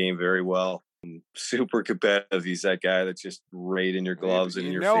understands the game very well. Super competitive. He's that guy that's just right in your gloves and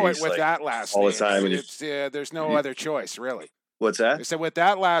in your face. You know it with that last all name. The time. It's, there's no other choice, really. What's that? I said with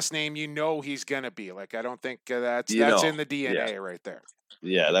that last name, he's going to be. Like, I don't think that's in the DNA right there.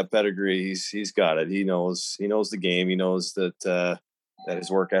 Yeah, that pedigree, he's got it. He knows the game. He knows that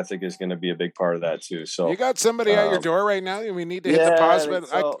his work ethic is going to be a big part of that too. So you got somebody at your door right now. We need to hit the pause button.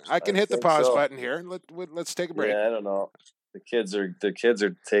 So. I can hit the pause button here. Let's take a break. Yeah, I don't know. The kids are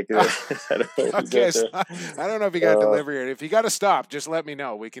taking it. Okay, so I don't know if you got delivery or if you got to stop, just let me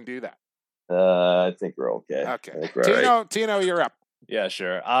know. We can do that. I think we're okay. Okay. Tino, you're up. Yeah,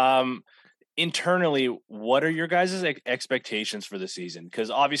 sure. Internally, what are your guys' expectations for the season? Because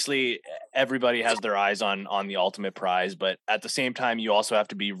obviously everybody has their eyes on the ultimate prize, but at the same time, you also have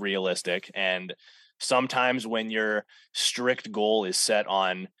to be realistic. And sometimes when your strict goal is set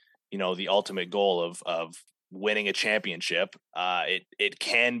on, the ultimate goal of winning a championship, it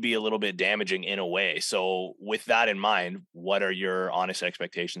can be a little bit damaging in a way. So with that in mind, what are your honest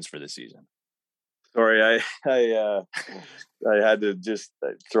expectations for this season? Sorry, I had to just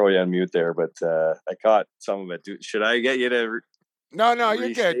throw you on mute there, but I caught some of it. Should I get you to? No,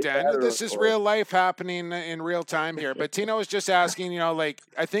 you're good, Dan. This is real life happening in real time here. But Tino was just asking, I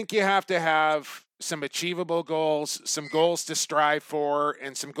think you have to have some achievable goals, some goals to strive for,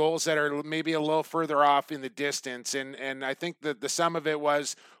 and some goals that are maybe a little further off in the distance. And I think that the sum of it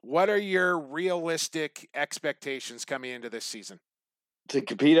was, what are your realistic expectations coming into this season? To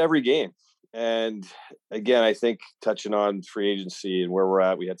compete every game. And again, I think touching on free agency and where we're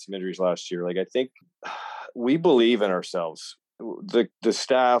at, we had some injuries last year. Like, I think we believe in ourselves. The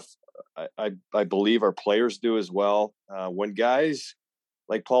staff, I believe our players do as well. When guys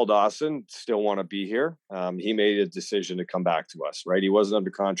like Paul Dawson still want to be here, he made a decision to come back to us, right? He wasn't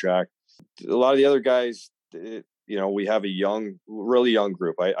under contract. A lot of the other guys, we have a really young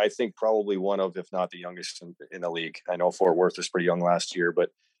group. I think probably one of, if not the youngest in the league. I know Fort Worth was pretty young last year, but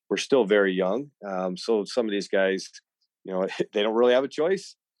we're still very young. So some of these guys, they don't really have a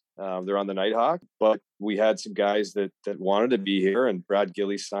choice. They're on the Nighthawk, but we had some guys that wanted to be here, and Brad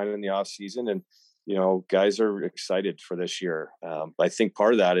Gilly signed in the off season, and guys are excited for this year. I think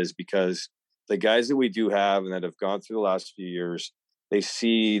part of that is because the guys that we do have and that have gone through the last few years, they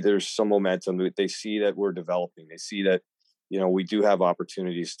see there's some momentum. They see that we're developing. They see that we do have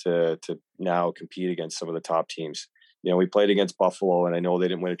opportunities to now compete against some of the top teams. We played against Buffalo, and I know they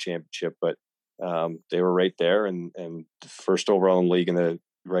didn't win a championship, but they were right there and first overall in the league in the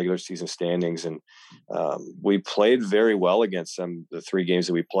regular season standings. And we played very well against them the 3 games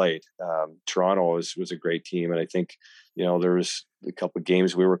that we played. Toronto was a great team. And I think, there was a couple of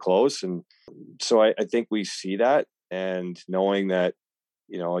games we were close. And so I think we see that, and knowing that,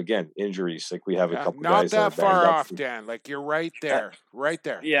 again, injuries, like we have a couple not guys that that are far banged off, up. Dan. Like you're right there, right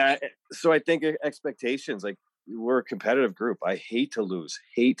there. Yeah. So I think expectations, like we're a competitive group. I hate to lose.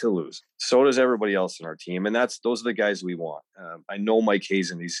 So does everybody else in our team. And those are the guys we want. I know Mike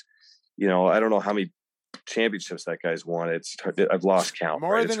Hazen, he's, I don't know how many championships that guy's won. I've lost count.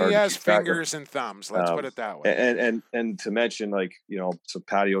 More right? than he has fingers and thumbs. Let's put it that way. And to mention, like, so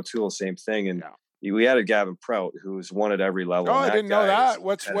Patty O'Toole, same thing. And we added Gavin Prout, who's won at every level. Oh, I didn't know that.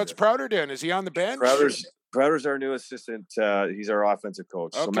 What's Prouter doing? Is he on the bench? Prouter's our new assistant. He's our offensive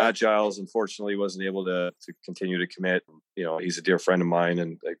coach. Okay. So Matt Giles, unfortunately, wasn't able to continue to commit. He's a dear friend of mine,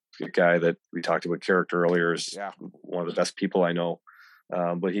 and a guy that we talked about character earlier is one of the best people I know.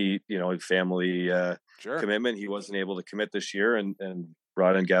 But he, family commitment, he wasn't able to commit this year, and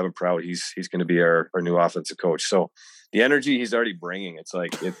brought in Gavin Prout. He's going to be our new offensive coach. So the energy he's already bringing, it's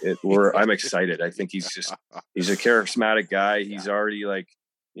like I'm excited. I think he's a charismatic guy. He's already like,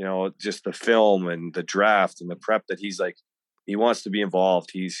 just the film and the draft and the prep that he's like, he wants to be involved.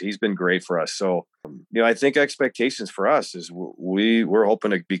 He's been great for us. So, I think expectations for us is we're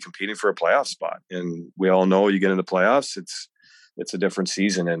hoping to be competing for a playoff spot, and we all know you get into playoffs, it's a different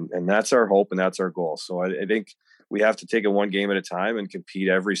season, and that's our hope and that's our goal. So I think we have to take it one game at a time and compete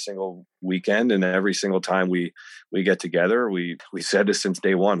every single weekend, and every single time we get together. We said this since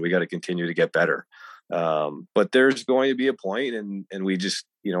day one, we got to continue to get better. But there's going to be a point, and we just,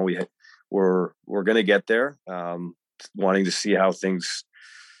 we're going to get there, wanting to see how things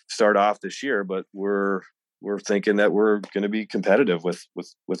start off this year, but we're thinking that we're going to be competitive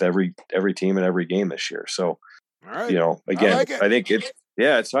with every team and every game this year. So, all right. Again, I think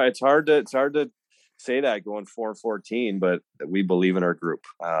it's hard to say that going 4-14, but we believe in our group.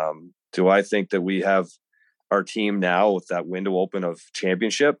 Do I think that we have our team now with that window open of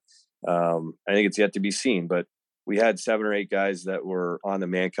championship? I think it's yet to be seen, but we had 7 or 8 guys that were on the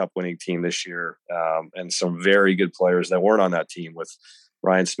Mann Cup winning team this year, and some very good players that weren't on that team, with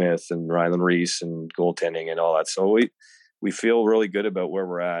Ryan Smith and Ryland Reese and goaltending and all that. So we feel really good about where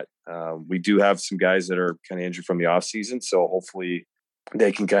we're at. We do have some guys that are kind of injured from the off season, so hopefully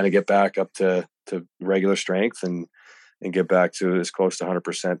they can kind of get back up to regular strength and get back to as close to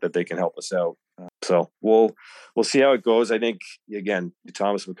 100% that they can help us out. So we'll see how it goes. I think, again,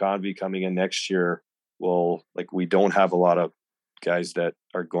 Thomas McConvey coming in next year we don't have a lot of guys that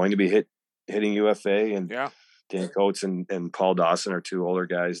are going to be hitting UFA, and Dan Coates and Paul Dawson are 2 older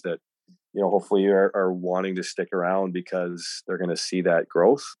guys that, hopefully are wanting to stick around because they're going to see that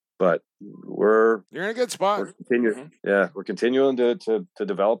growth. But you're in a good spot. We're continuing to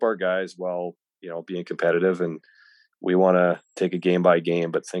develop our guys while, being competitive, and we want to take it game by game,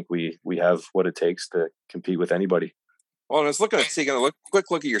 but think we have what it takes to compete with anybody. Well, and I was taking a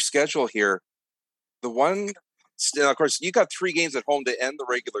quick look at your schedule here. Of course, you got 3 games at home to end the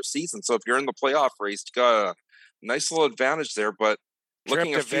regular season. So if you're in the playoff race, you got a nice little advantage there. But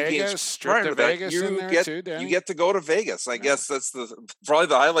looking at a few games prior to that, you get to go to Vegas. I guess that's probably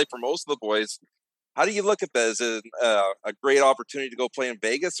the highlight for most of the boys. How do you look at that? Is it a great opportunity to go play in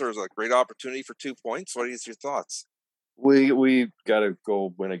Vegas, or is it a great opportunity for 2 points? What are your thoughts? We got to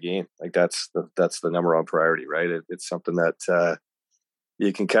go win a game. Like that's the number one priority, right? It's something that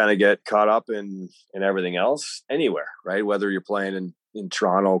you can kind of get caught up in everything else anywhere, right? Whether you're playing in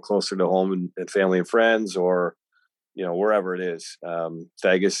Toronto, closer to home and family and friends, or wherever it is.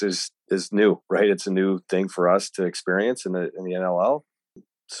 Vegas is new, right? It's a new thing for us to experience in the NLL.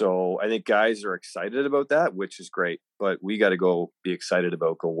 So I think guys are excited about that, which is great. But we got to go be excited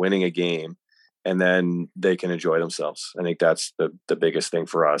about winning a game, and then they can enjoy themselves. I think that's the biggest thing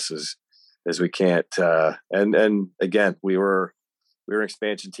for us is we can't. And again, we were an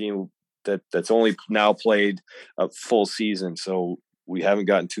expansion team that's only now played a full season, so we haven't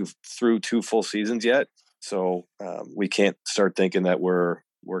gotten through 2 full seasons yet. So we can't start thinking that we're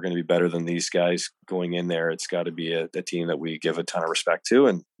going to be better than these guys going in there. It's got to be a team that we give a ton of respect to,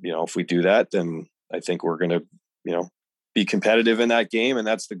 and if we do that, then I think we're going to be competitive in that game, and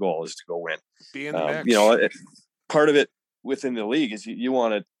that's the goal, is to go win. Be in the mix. Part of it within the league is you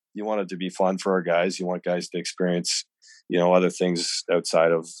want it to be fun for our guys. You want guys to experience other things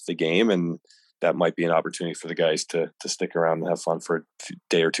outside of the game, and that might be an opportunity for the guys to stick around and have fun for a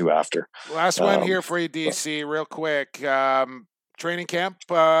day or two after. Last one here for you, DC, real quick. Training camp,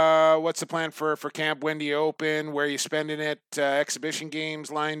 what's the plan for camp? When do you open? Where are you spending it? Exhibition games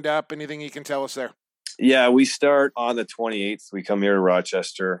lined up? Anything you can tell us there? Yeah, we start on the 28th. We come here to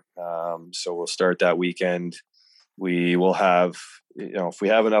Rochester. So we'll start that weekend. We will have, if we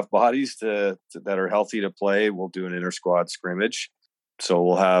have enough bodies that are healthy to play, we'll do an inter-squad scrimmage. So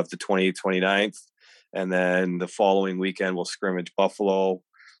we'll have the 28th, 29th, and then the following weekend we'll scrimmage Buffalo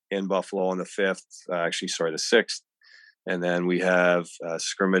on the 5th, the 6th. And then we have a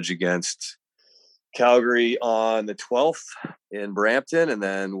scrimmage against Calgary on the 12th in Brampton. And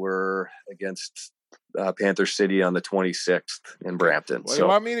then we're against Panther City on the 26th in Brampton. Well, you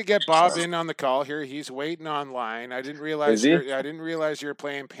want me to get Bob in on the call here? He's waiting online. I didn't realize you were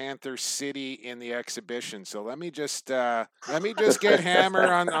playing Panther City in the exhibition. So let me just get Hammer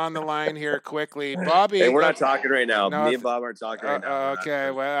on the line here quickly. Bobby, hey, we're not talking right now. Me and Bob aren't talking right now.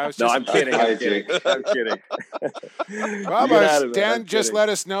 Okay, well, I was just... No, I'm kidding. I'm kidding. Bob, Dan just let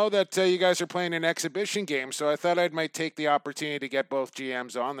us know that you guys are playing an exhibition game, so I thought I might take the opportunity to get both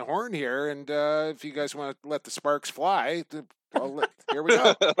GMs on the horn here, and if you guys want to let the sparks fly, here we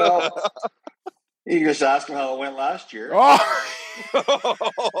go. Well, you can just ask him how it went last year.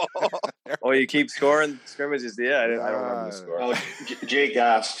 Oh, you keep scoring scrimmages? Yeah, I don't remember the score. Oh, Jake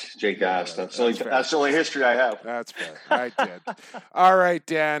asked. That's the only history I have. That's fair. I did. All right,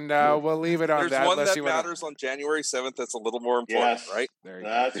 Dan. We'll leave it on that. There's one that matters on January 7th. That's a little more important, right?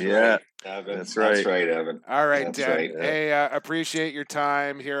 That's right, Evan. That's right. That's right, Evan. All right, that's Dan. Right, hey, appreciate your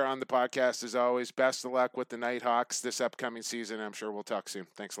time here on the podcast as always. Best of luck with the Nighthawks this upcoming season. I'm sure we'll talk soon.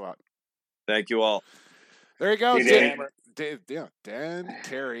 Thanks a lot. Thank you all. There you go, Dan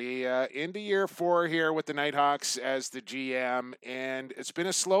Terry, into year 4 here with the Nighthawks as the GM, and it's been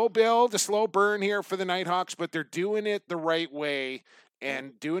a slow build, a slow burn here for the Nighthawks, but they're doing it the right way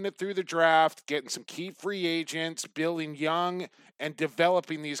and doing it through the draft, getting some key free agents, building young and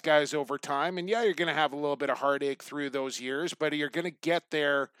developing these guys over time. And yeah, you're going to have a little bit of heartache through those years, but you're going to get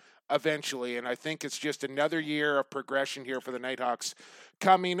there eventually. And I think it's just another year of progression here for the Nighthawks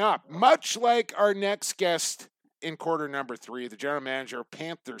coming up, much like our next guest in quarter number 3, the general manager of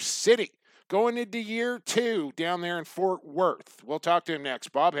Panther City, going into year 2 down there in Fort Worth. We'll talk to him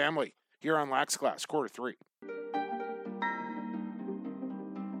next. Bob Hamley here on Lax Class, quarter 3.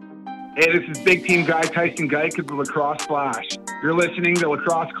 Hey, this is big team guy Tyson Geik of the Lacrosse Flash. You're listening to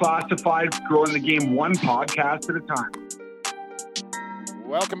Lacrosse Classified, growing the game one podcast at a time.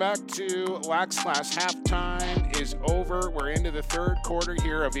 Welcome back to Lax Class. Halftime is over. We're into the third quarter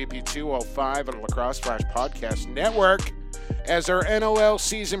here of EP 205 on Lacrosse Flash Podcast Network. As our NLL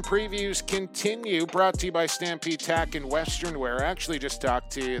season previews continue, brought to you by Stampede Tack and Western Wear. I actually just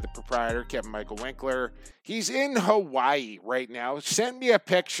talked to the proprietor, Kevin Michael Winkler. He's in Hawaii right now. Sent me a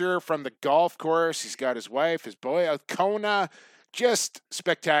picture from the golf course. He's got his wife, his boy, Kona. Just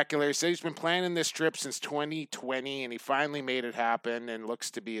spectacular. He said he's been planning this trip since 2020, and he finally made it happen and looks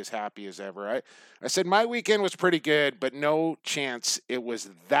to be as happy as ever. I said my weekend was pretty good, but no chance it was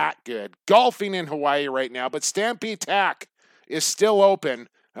that good. Golfing in Hawaii right now, but Stampede Tack is still open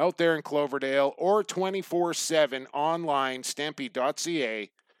out there in Cloverdale or 24/7 online,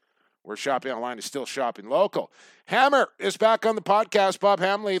 stampede.ca, where shopping online is still shopping local. Hammer is back on the podcast. Bob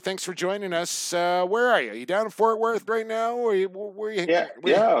Hamley, thanks for joining us. Where are you? Are you down in Fort Worth right now? Or where you?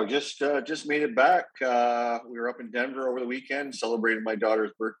 Just made it back. We were up in Denver over the weekend, celebrated my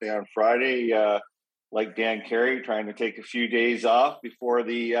daughter's birthday on Friday. Like Dan Carey, trying to take a few days off before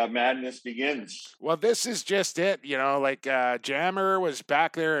the madness begins. Well, this is just it. Jammer was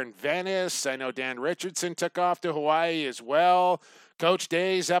back there in Venice. I know Dan Richardson took off to Hawaii as well. Coach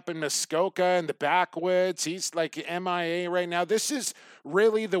Day's up in Muskoka in the backwoods. He's like MIA right now. This is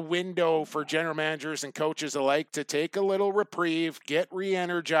really the window for general managers and coaches alike to take a little reprieve, get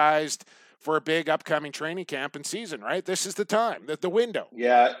re-energized for a big upcoming training camp and season, right? This is the time, the window.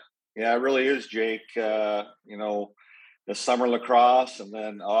 Yeah, it really is, Jake. The summer lacrosse, and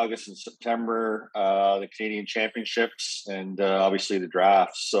then August and September, the Canadian Championships, and obviously the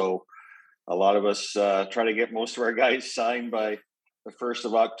draft. So a lot of us try to get most of our guys signed by the 1st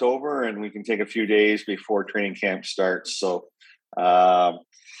of October, and we can take a few days before training camp starts. So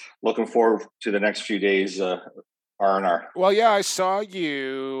looking forward to the next few days, R&R. Well, yeah, I saw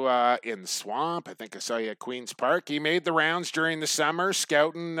you in the swamp. I think I saw you at Queen's Park. You made the rounds during the summer,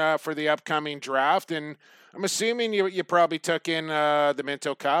 scouting for the upcoming draft, and I'm assuming you probably took in the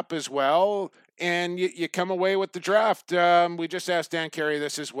Minto Cup as well. and you come away with the draft. We just asked Dan Carey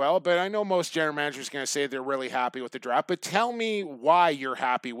this as well, but I know most general managers are going to say they're really happy with the draft. But tell me why you're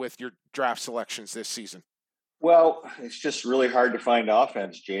happy with your draft selections this season. Well, it's just really hard to find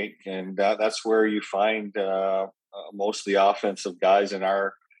offense, Jake, and that's where you find most of the offensive guys in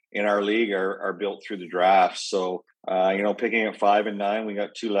our league are built through the draft. So, picking at 5 and 9, we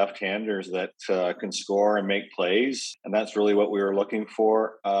got 2 left-handers that can score and make plays, and that's really what we were looking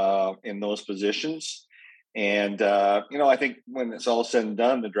for in those positions. And I think when it's all said and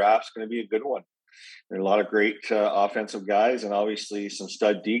done, the draft's going to be a good one. There are a lot of great offensive guys, and obviously some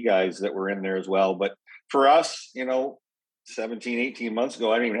stud D guys that were in there as well. But for us, 17, 18 months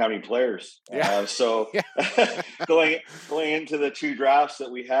ago, I didn't even have any players. Yeah. Going into the 2 drafts that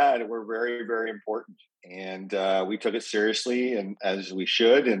we had were very, very important. And we took it seriously, and as we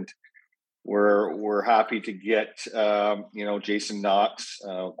should. And we're happy to get, Jason Knox,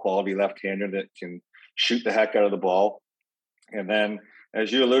 quality left-hander that can shoot the heck out of the ball. And then,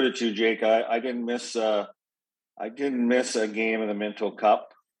 as you alluded to, Jake, I didn't miss a game of the Minto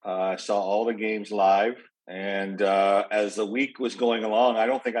Cup. I saw all the games live. And as the week was going along, I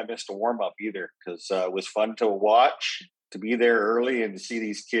don't think I missed a warm-up either, because it was fun to watch, to be there early and to see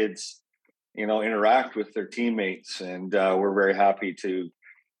these kids, interact with their teammates. And we're very happy to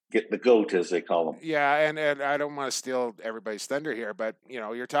get the GOAT, as they call them. Yeah, and I don't want to steal everybody's thunder here, but,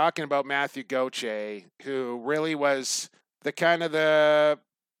 you're talking about Matthew Gauthier, who really was the kind of the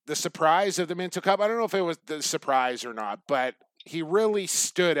surprise of the Minto Cup. I don't know if it was the surprise or not, but he really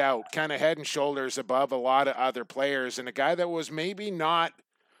stood out kind of head and shoulders above a lot of other players, and a guy that was maybe not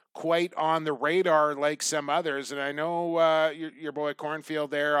quite on the radar like some others. And I know your boy Cornfield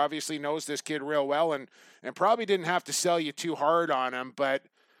there obviously knows this kid real well and probably didn't have to sell you too hard on him, but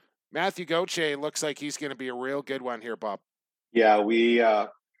Matthew Gauthier looks like he's going to be a real good one here, Bob. Yeah, we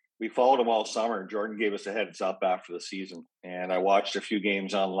followed him all summer. Jordan gave us a heads up after the season, and I watched a few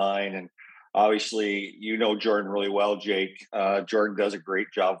games online, and obviously, Jordan really well, Jake. Jordan does a great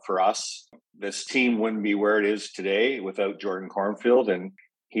job for us. This team wouldn't be where it is today without Jordan Cornfield. And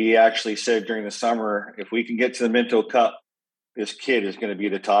he actually said during the summer, if we can get to the Minto Cup, this kid is going to be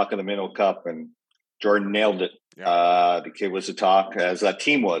the talk of the Minto Cup. And Jordan nailed it. Yeah. The kid was the talk, as that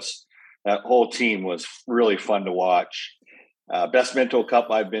team was. That whole team was really fun to watch. Best Minto Cup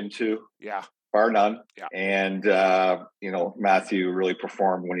I've been to. Yeah. Bar none. Yeah. And, Matthew really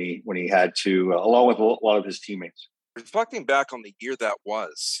performed when he had to, along with a lot of his teammates. Reflecting back on the year that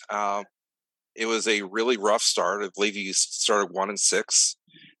was, it was a really rough start. I believe you started 1-6,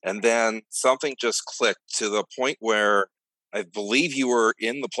 and then something just clicked to the point where I believe you were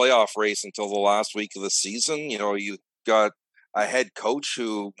in the playoff race until the last week of the season. You got a head coach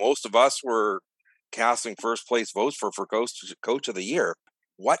who most of us were casting first place votes for coach of the year.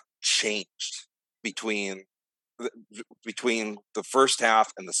 What changed between the first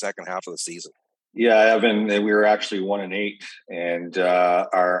half and the second half of the season? Yeah, Evan, we were actually 1-8, and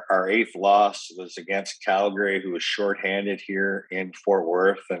our 8th loss was against Calgary, who was shorthanded here in Fort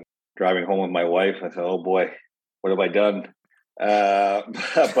Worth. And driving home with my wife, I thought, "Oh boy, what have I done?"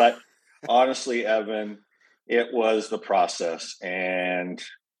 But honestly, Evan, it was the process, and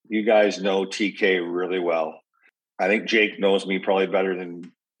you guys know TK really well. I think Jake knows me probably better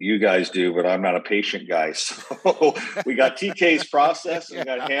than you guys do, but I'm not a patient guy. So we got TK's process and we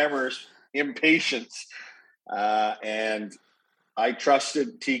got Hammer's impatience. And I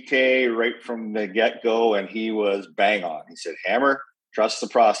trusted TK right from the get-go, and he was bang on. He said, "Hammer, trust the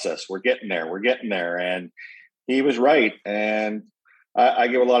process. We're getting there. And he was right. And I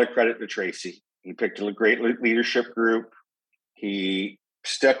give a lot of credit to Tracy. He picked a great leadership group. He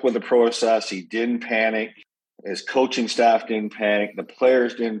stuck with the process. He didn't panic. His coaching staff didn't panic. The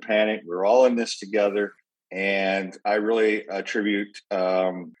players didn't panic. We're all in this together. And I really attribute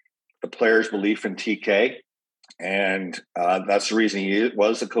the players' belief in TK. And that's the reason he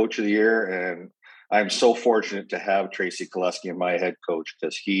was the coach of the year. And I'm so fortunate to have Tracy Koleski as my head coach,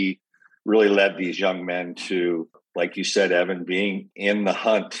 because he really led these young men to, like you said, Evan, being in the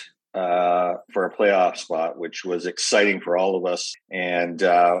hunt for a playoff spot, which was exciting for all of us. And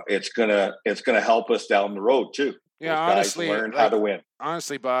it's gonna help us down the road too. Yeah, those honestly, guys learn how to win.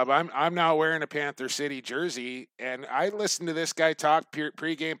 Honestly, Bob, I'm now wearing a Panther City jersey, and I listened to this guy talk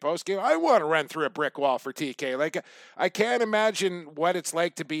pregame, postgame. I want to run through a brick wall for TK. Like, I can't imagine what it's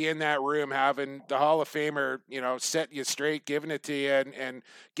like to be in that room, having the Hall of Famer, set you straight, giving it to you, and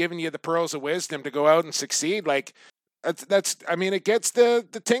giving you the pearls of wisdom to go out and succeed. Like, that's I mean, it gets the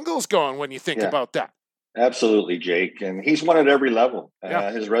tingles going when you think about that. Absolutely, Jake, and he's won at every level.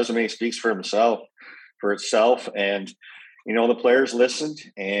 Yeah. His resume speaks for itself. And the players listened,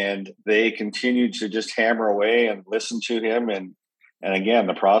 and they continued to just hammer away and listen to him, and again,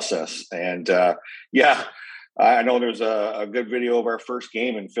 the process. And I know there's a good video of our first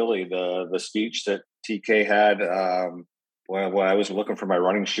game in Philly, the speech that TK had. Well, I was looking for my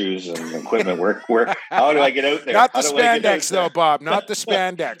running shoes and equipment. Where? How do I get out there? Not the spandex, though, Bob. Not the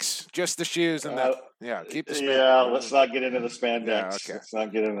spandex. Just the shoes and keep the spandex. Yeah, let's not get into the spandex. Yeah, okay. Let's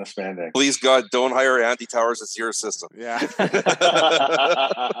not get into the spandex. Please, God, don't hire Andy Towers as your assistant. Yeah.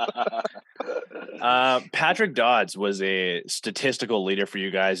 Patrick Dodds was a statistical leader for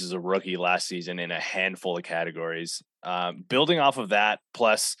you guys as a rookie last season in a handful of categories. Building off of that,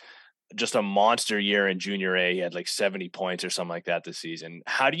 plus just a monster year in junior A, he had like 70 points or something like that this season.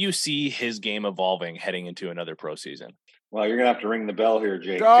 How do you see his game evolving heading into another pro season? Well, you're gonna have to ring the bell here,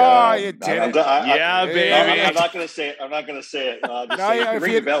 Jake. Oh, you did it. Baby. I'm not gonna say it.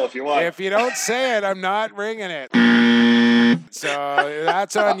 Ring the bell if you want. If you don't say it, I'm not ringing it. So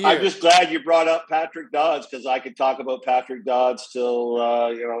that's on you. I'm just glad you brought up Patrick Dodds, because I could talk about Patrick Dodds till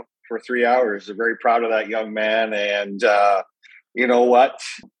for 3 hours. I'm very proud of that young man, and you know what?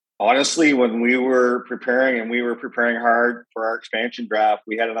 Honestly, when we were preparing hard for our expansion draft,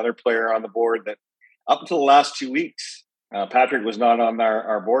 we had another player on the board that up until the last 2 weeks, Patrick was not on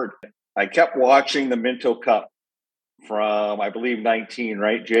our board. I kept watching the Minto Cup from, I believe, 19,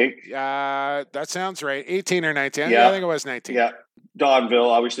 right, Jake? That sounds right. 18 or 19. Yeah. I think it was 19. Yeah.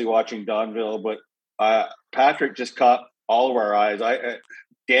 Donville, obviously watching Donville, but Patrick just caught all of our eyes.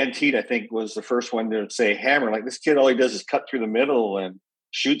 Dan Teed, I think, was the first one to say hammer. Like, this kid, all he does is cut through the middle and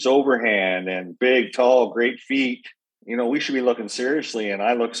shoots overhand, and big, tall, great feet. We should be looking seriously. And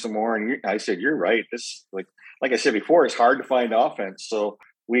I looked some more, and I said, you're right. This, like I said before, it's hard to find offense. So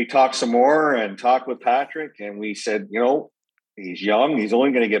we talked some more and talked with Patrick, and we said, he's young. He's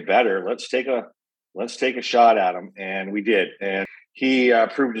only going to get better. Let's take a shot at him. And we did. And he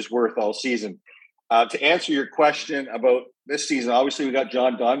proved his worth all season. To answer your question about this season, obviously we got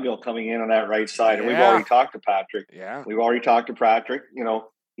John Donville coming in on that right side, and we've already talked to Patrick. Yeah. We've already talked to Patrick.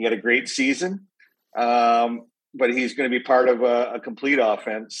 He had a great season, but he's going to be part of a complete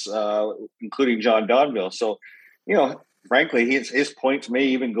offense, including John Donville. So, frankly, his points may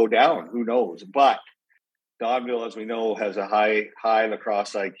even go down. Who knows? But Donville, as we know, has a high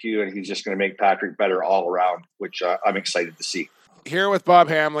lacrosse IQ, and he's just going to make Patrick better all around, which I'm excited to see. Here with Bob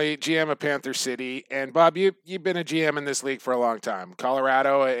Hamley, GM of Panther City. And Bob, you've been a GM in this league for a long time,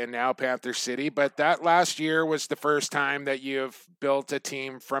 Colorado and now Panther City. But that last year was the first time that you've built a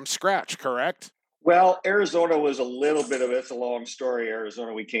team from scratch, correct? Well, Arizona was a little bit of it's a long story.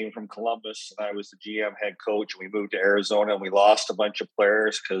 Arizona, we came from Columbus, and I was the GM head coach. We moved to Arizona, and we lost a bunch of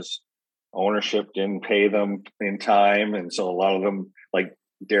players because ownership didn't pay them in time. And so a lot of them, like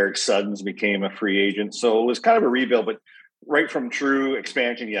Derek Suddens, became a free agent. So it was kind of a rebuild, but right from true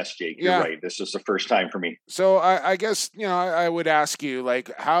expansion, yes, Jake, you're right. This is the first time for me. So I guess, I would ask you,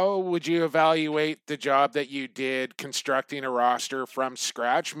 how would you evaluate the job that you did constructing a roster from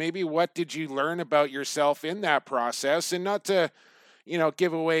scratch? Maybe what did you learn about yourself in that process? And not to,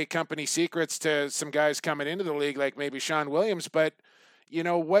 give away company secrets to some guys coming into the league, like maybe Sean Williams, but,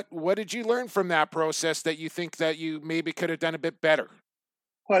 what did you learn from that process that you think that you maybe could have done a bit better?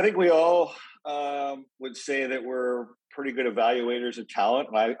 Well, I think we all would say that we're pretty good evaluators of talent.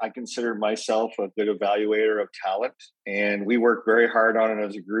 And I consider myself a good evaluator of talent. And we worked very hard on it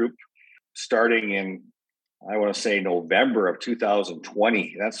as a group, starting in, I want to say, November of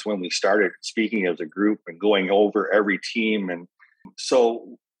 2020. That's when we started speaking as a group and going over every team. And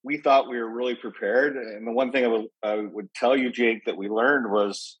so we thought we were really prepared. And the one thing I would tell you, Jake, that we learned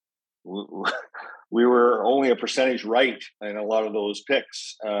was we were only a percentage right in a lot of those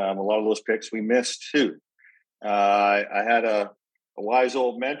picks. A lot of those picks we missed too. I had a wise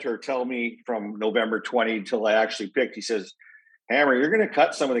old mentor tell me from November 20 until I actually picked. He says, Hammer, you're going to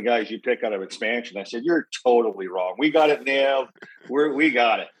cut some of the guys you pick out of expansion. I said, you're totally wrong. We got it nailed. We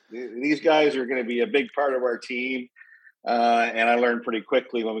got it. These guys are going to be a big part of our team. And I learned pretty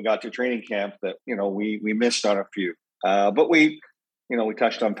quickly when we got to training camp that, we missed on a few. But we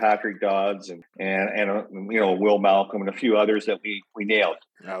touched on Patrick Dodds and Will Malcolm and a few others that we nailed.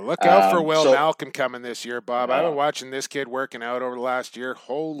 Look out for Will Malcolm coming this year, Bob. I've been watching this kid working out over the last year.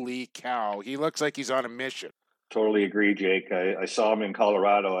 Holy cow. He looks like he's on a mission. Totally agree, Jake. I saw him in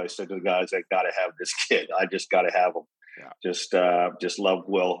Colorado. I said to the guys, I got to have this kid. I just got to have him. Yeah. Just love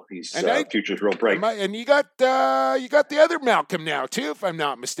Will. He's future's real bright. And you got the other Malcolm now too, if I'm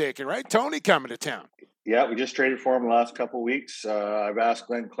not mistaken, right? Tony coming to town. Yeah, we just traded for him the last couple of weeks. I've asked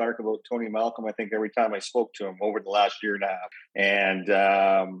Glenn Clark about Tony Malcolm, I think, every time I spoke to him over the last year and a half. And,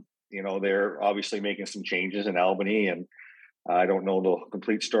 they're obviously making some changes in Albany. And I don't know the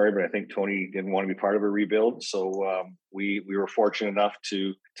complete story, but I think Tony didn't want to be part of a rebuild. So we were fortunate enough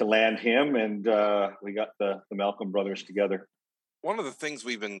to land him, and we got the Malcolm brothers together. One of the things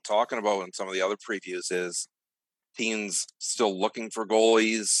we've been talking about in some of the other previews is teams still looking for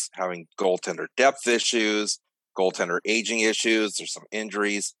goalies, having goaltender depth issues, goaltender aging issues. There's some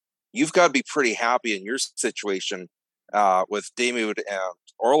injuries. You've got to be pretty happy in your situation with Damude and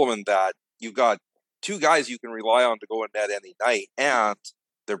Orleman that you've got two guys you can rely on to go in net any night, and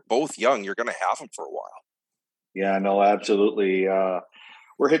they're both young. You're going to have them for a while. Yeah, no, absolutely.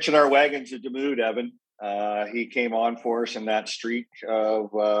 We're hitching our wagon to Damude, Evan. He came on for us in that streak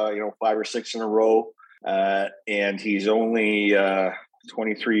of 5 or 6 in a row, and he's only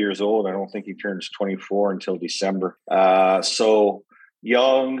 23 years old. I don't think he turns 24 until December. So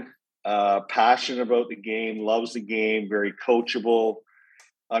young, passionate about the game, loves the game, very coachable,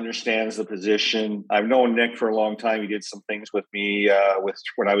 understands the position. I've known Nick for a long time. He did some things with me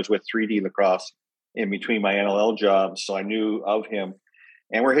when I was with 3D Lacrosse in between my NLL jobs, so I knew of him.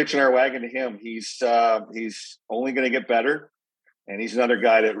 And we're hitching our wagon to him. He's only going to get better, and he's another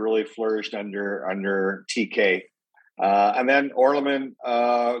guy that really flourished under TK. And then Orleman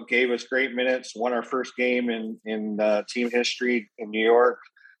gave us great minutes. Won our first game in team history in New York.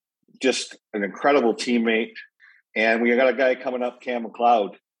 Just an incredible teammate. And we got a guy coming up, Cam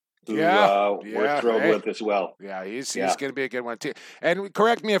McLeod, who we're thrilled with as well. Yeah, he's going to be a good one too. And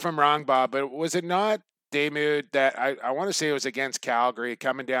correct me if I'm wrong, Bob, but was it not Damude that I want to say it was against Calgary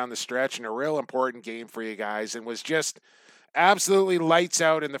coming down the stretch in a real important game for you guys, and was just absolutely lights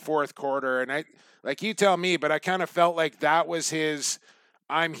out in the fourth quarter? And you tell me, but I kind of felt like that was his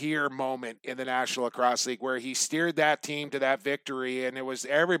I'm here moment in the National Lacrosse League, where he steered that team to that victory, and it was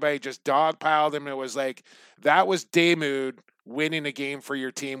everybody just dogpiled him. It was like that was Damude winning a game for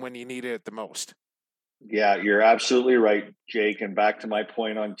your team when you needed it the most. Yeah, you're absolutely right, Jake. And back to my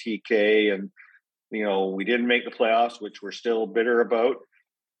point on TK, and we didn't make the playoffs, which we're still bitter about,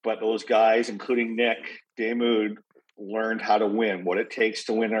 but those guys, including Nick, Damude, learned how to win, what it takes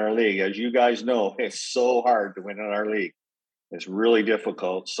to win our league. As you guys know, it's so hard to win in our league. It's really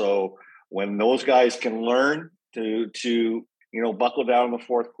difficult. So when those guys can learn to buckle down in the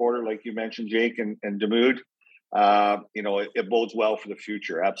fourth quarter, like you mentioned, Jake and Damude, it bodes well for the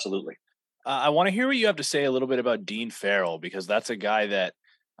future. Absolutely. I want to hear what you have to say a little bit about Dean Farrell, because that's a guy that,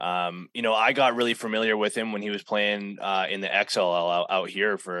 I got really familiar with him when he was playing in the XLL out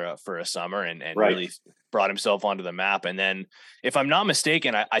here for a summer, and really brought himself onto the map. And then, if I'm not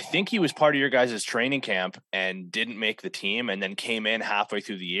mistaken, I think he was part of your guys' training camp and didn't make the team, and then came in halfway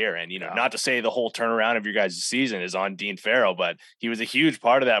through the year. And, not to say the whole turnaround of your guys' season is on Dean Farrell, but he was a huge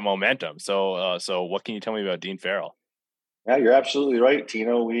part of that momentum. So what can you tell me about Dean Farrell? Yeah, you're absolutely right,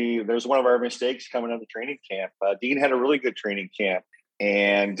 Tino. There's one of our mistakes coming out of the training camp. Dean had a really good training camp.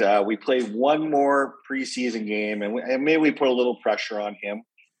 And we played one more preseason game, and maybe we put a little pressure on him,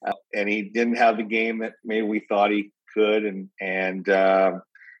 and he didn't have the game that maybe we thought he could. And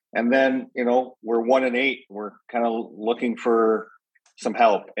then we're 1-8. We're kind of looking for some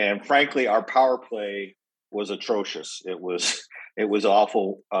help. And frankly, our power play was atrocious. It was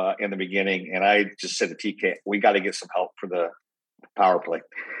awful in the beginning. And I just said to TK, we got to get some help for the power play.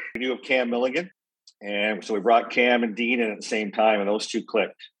 We knew of Cam Milligan. And so we brought Cam and Dean in at the same time, and those two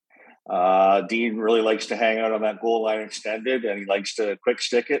clicked. Dean really likes to hang out on that goal line extended, and he likes to quick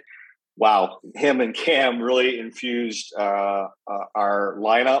stick it. Wow, him and Cam really infused our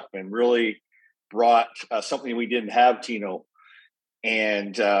lineup and really brought something we didn't have, Tino.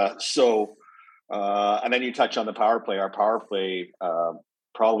 And and then you touch on the power play. Our power play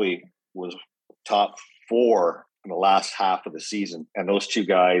probably was top 4 in the last half of the season. And those two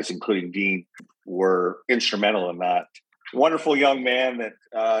guys, including Dean, were instrumental in that. Wonderful young man that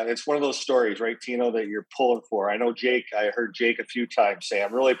it's one of those stories, right, Tino, that you're pulling for. I know I heard Jake a few times say,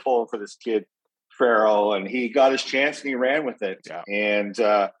 I'm really pulling for this kid, Farrell, and he got his chance and he ran with it. Yeah. And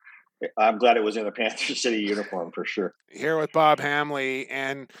I'm glad it was in a Panther City uniform for sure. Here with Bob Hamley.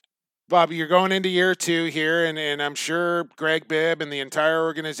 And Bob, you're going into year 2 here, and I'm sure Greg Bibb and the entire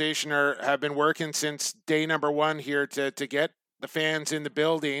organization have been working since day number 1 here to get the fans in the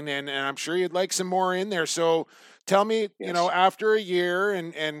building, and I'm sure you'd like some more in there. So tell me, yes, after a year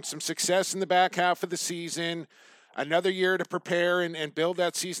and some success in the back half of the season, another year to prepare and build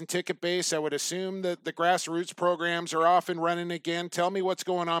that season ticket base, I would assume that the grassroots programs are off and running again. Tell me what's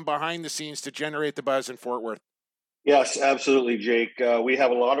going on behind the scenes to generate the buzz in Fort Worth. Yes, absolutely, Jake. We have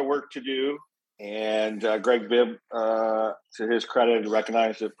a lot of work to do, and Greg Bibb, to his credit,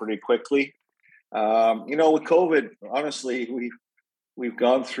 recognized it pretty quickly. With COVID, honestly, we've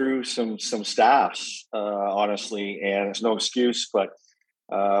gone through some staffs, honestly, and it's no excuse, but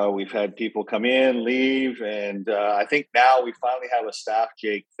we've had people come in, leave, and I think now we finally have a staff,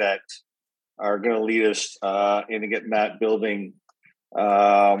 Jake, that are going to lead us into getting that building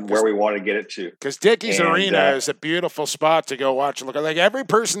where we want to get it to. Because Dickies Arena is a beautiful spot to go watch and look at. Like every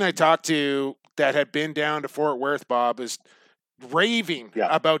person I talked to that had been down to Fort Worth, Bob, is raving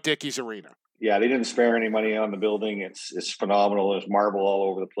about Dickies Arena. Yeah, they didn't spare any money on the building. It's phenomenal. There's marble all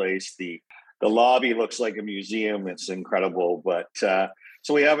over the place. The lobby looks like a museum. It's incredible. But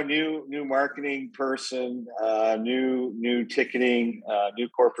so we have a new marketing person, new ticketing, new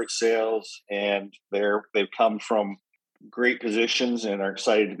corporate sales, and they've come from great positions and are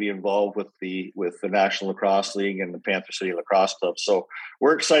excited to be involved with the National Lacrosse League and the Panther City Lacrosse Club. So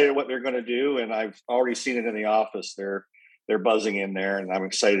we're excited what they're going to do, and I've already seen it in the office. They're buzzing in there, and I'm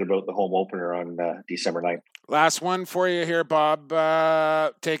excited about the home opener on December 9th. Last one for you here, Bob.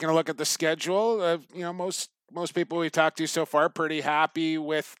 Taking a look at the schedule, most people we talked to so far pretty happy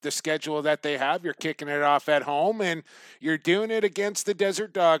with the schedule that they have. You're kicking it off at home, and you're doing it against the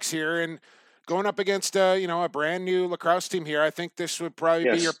Desert Dogs here, and going up against a brand new lacrosse team here. I think this would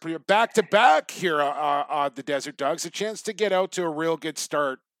probably be your back-to-back here on the Desert Dogs, a chance to get out to a real good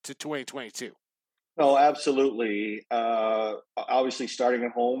start to 2022. Oh, absolutely. Obviously, starting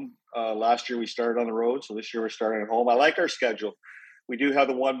at home. Last year we started on the road, so this year we're starting at home. I like our schedule. We do have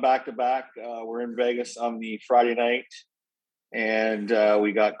the one back-to-back. We're in Vegas on the Friday night, and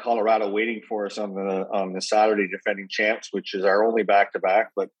we got Colorado waiting for us on the Saturday, defending champs, which is our only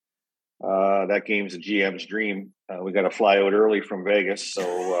back-to-back. But that game's a GM's dream. We got to fly out early from Vegas,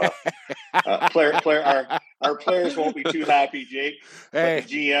 so our players won't be too happy, Jake. Hey, but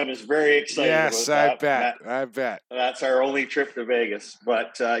the GM is very excited. Yes, about that. I bet. That's our only trip to Vegas.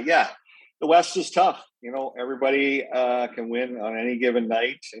 But the West is tough. Everybody can win on any given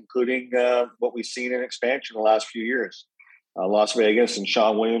night, including what we've seen in expansion the last few years. Las Vegas, and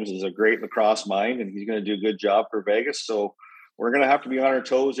Sean Williams is a great lacrosse mind, and he's going to do a good job for Vegas. So we're going to have to be on our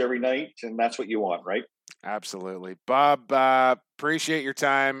toes every night, and that's what you want, right? Absolutely. Bob, appreciate your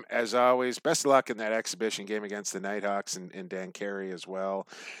time, as always. Best of luck in that exhibition game against the Nighthawks and Dan Carey as well.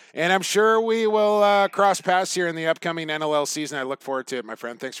 And I'm sure we will cross paths here in the upcoming NLL season. I look forward to it, my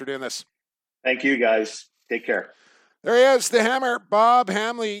friend. Thanks for doing this. Thank you, guys. Take care. There he is, the Hammer, Bob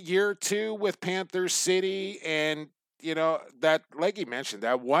Hamley, year 2 with Panther City, and that, like you mentioned,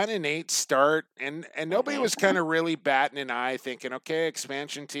 that 1-8 start, and nobody was kind of really batting an eye, thinking, okay,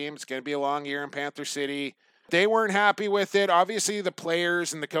 expansion team, it's going to be a long year in Panther City. They weren't happy with it. Obviously, the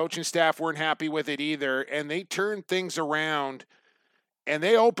players and the coaching staff weren't happy with it either, and they turned things around, and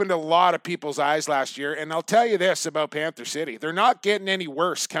they opened a lot of people's eyes last year. And I'll tell you this about Panther City. They're not getting any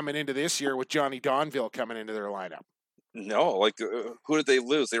worse coming into this year with Johnny Donville coming into their lineup. No, who did they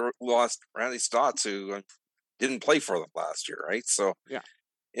lose? They lost Randy Stotts, who didn't play for them last year, right? So,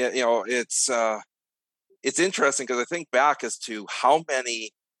 it's interesting because I think back as to how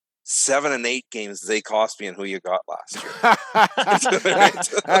many 7 and 8 games they cost me and who you got last year.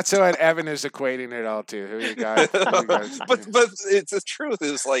 That's what Evan is equating it all to. Who you got? But it's the truth.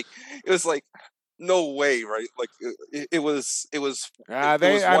 It was like no way, right? Like it was. They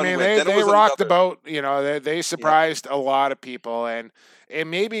rocked the boat. They surprised a lot of people, and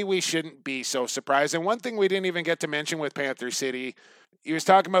maybe we shouldn't be so surprised. And one thing we didn't even get to mention with Panther City, he was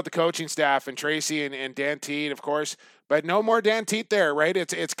talking about the coaching staff and Tracy and Dan Teed, of course, but no more Dan Teed there, right?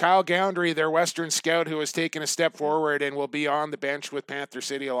 It's Kyle Goundry, their Western scout, who has taken a step forward and will be on the bench with Panther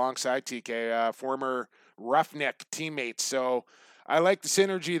City alongside TK, former Roughneck teammates. So I like the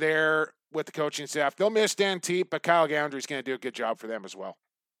synergy there with the coaching staff. They'll miss Dan Teed, but Kyle Goundry is going to do a good job for them as well.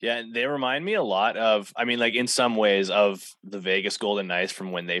 Yeah, and they remind me a lot of, in some ways, of the Vegas Golden Knights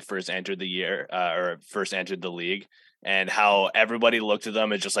from when they first entered the year or first entered the league, and how everybody looked at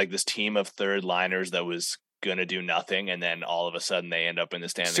them as just like this team of third liners that was going to do nothing, and then all of a sudden they end up in the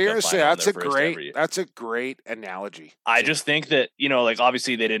Stanley Cup final. Seriously, that's a great analogy. I just think that,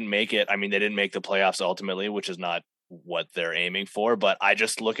 obviously they didn't make it. They didn't make the playoffs ultimately, which is not what they're aiming for, but I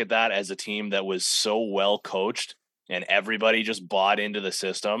just look at that as a team that was so well coached and everybody just bought into the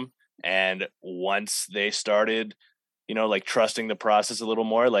system. And once they started, trusting the process a little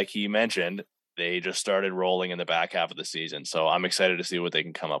more, like he mentioned, they just started rolling in the back half of the season. So I'm excited to see what they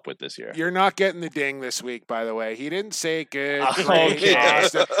can come up with this year. You're not getting the ding this week, by the way. He didn't say good. Okay.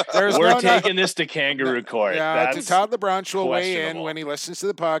 We're taking this to Kangaroo Court. Yeah, Todd LeBranch will weigh in when he listens to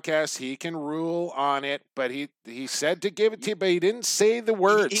the podcast. He can rule on it, but he said to give it to you, but he didn't say the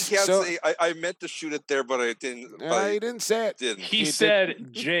words. He can't say, I meant to shoot it there, but I didn't. He didn't say it. Didn't. He said,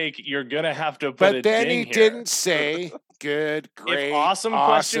 Jake, you're going to have to put but a then ding he here. didn't say good, great, If awesome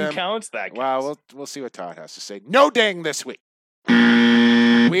question counts, that counts. Well, we'll see what Todd has to say. No dang this week.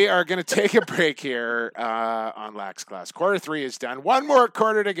 We are going to take a break here on Lax Class. Quarter 3 is done. One more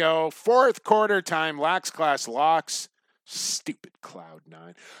quarter to go. Fourth quarter time. Lax Class locks. Stupid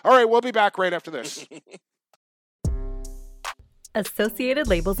Cloud9. All right, we'll be back right after this. Associated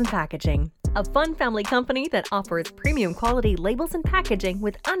Labels and Packaging, a fun family company that offers premium quality labels and packaging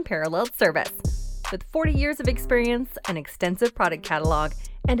with unparalleled service. With 40 years of experience, an extensive product catalog,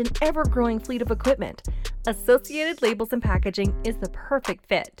 and an ever-growing fleet of equipment, Associated Labels and Packaging is the perfect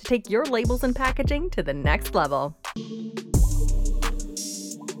fit to take your labels and packaging to the next level.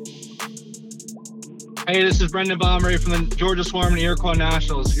 Hey, this is Brendan Bombery from the Georgia Swarm and Iroquois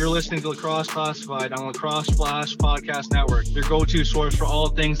Nationals. You're listening to Lacrosse Classified on Lacrosse Flash Podcast Network, your go-to source for all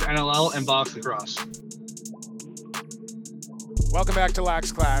things NLL and box lacrosse. Welcome back to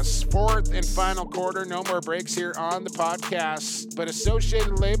Lax Class. Fourth and final quarter. No more breaks here on the podcast, but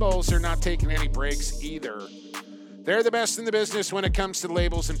Associated Labels are not taking any breaks either. They're the best in the business when it comes to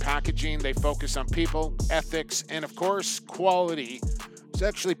labels and packaging. They focus on people, ethics, and of course, quality. I was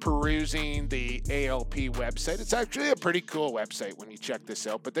actually perusing the ALP website. It's actually a pretty cool website when you check this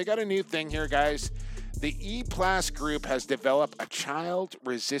out, but they got a new thing here, guys. The E-Plus Group has developed a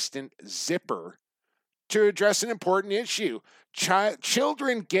child-resistant zipper to address an important issue.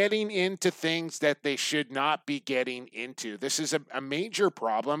 Children getting into things that they should not be getting into. This is a major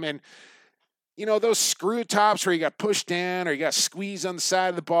problem. And, you know, those screw tops where you got pushed down or you got squeezed on the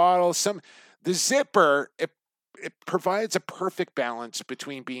side of the bottle, the zipper, it provides a perfect balance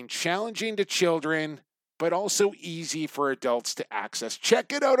between being challenging to children, but also easy for adults to access.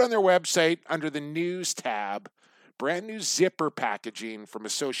 Check it out on their website under the news tab. Brand new zipper packaging from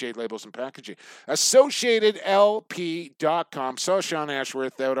Associated Labels and Packaging. AssociatedLP.com. Saw Sean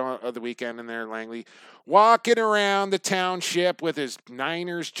Ashworth out on the weekend in there, Langley, walking around the township with his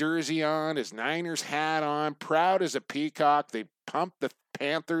Niners jersey on, his Niners hat on, proud as a peacock. They pumped the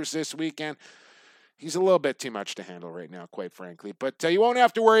Panthers this weekend. He's a little bit too much to handle right now, quite frankly. But you won't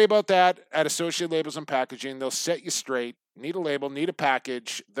have to worry about that at Associated Labels and Packaging. They'll set you straight. Need a label, need a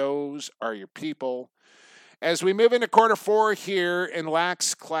package. Those are your people. As we move into quarter 4 here in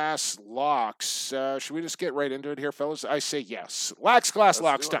Lax Class Locks, should we just get right into it here, fellas? I say yes. Lax Class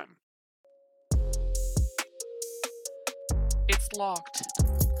Locks time. It's locked.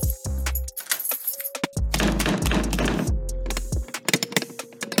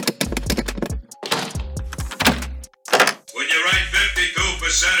 When you're right 52% of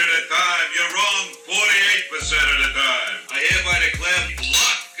the time, you're wrong 48% of the time. I hereby declare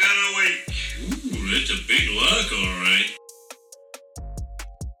lock of the week. That's a big lock, all right.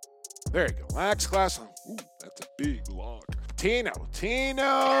 There you go. Lax Class. Ooh, that's a big lock. Tino.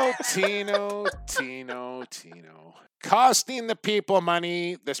 Costing the people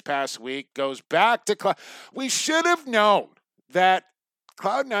money this past week goes back to we should have known that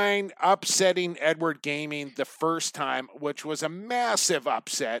Cloud9 upsetting Edward Gaming the first time, which was a massive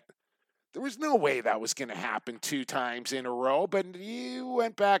upset. There was no way that was going to happen 2 times in a row, but you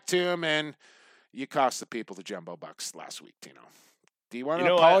went back to him and you cost the people the jumbo bucks last week, Tino. Do you want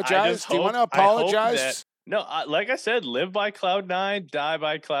to apologize? Do you want to apologize? No, like I said, live by Cloud9, die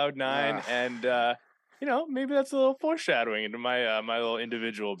by Cloud9, and maybe that's a little foreshadowing into my my little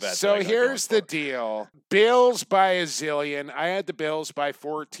individual bet. So here's the deal: Bills by a zillion. I had the Bills by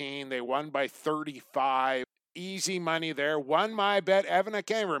 14. They won by 35. Easy money there. Won my bet. Evan, I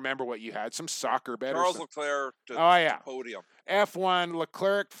can't remember what you had. Some soccer bet. Charles Leclerc to podium. F1,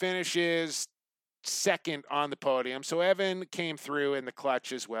 Leclerc finishes second on the podium. So Evan came through in the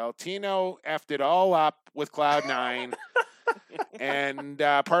clutch as well. Tino effed it all up with Cloud9. And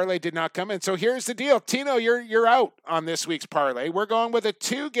parlay did not come in. So here's the deal. Tino, you're out on this week's parlay. We're going with a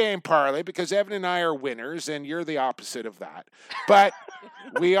 2-game parlay because Evan and I are winners, and you're the opposite of that. But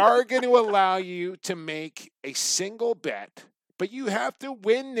we are going to allow you to make a single bet, but you have to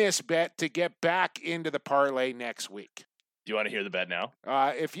win this bet to get back into the parlay next week. Do you want to hear the bet now?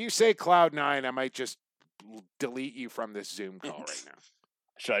 If you say Cloud9, I might just delete you from this Zoom call right now.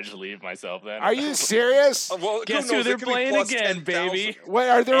 Should I just leave myself then? Are you serious? Well, guess who they're playing again, 10, baby? Wait,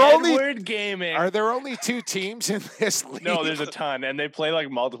 are there Edward Gaming. Are there only 2 teams in this league? No, there's a ton, and they play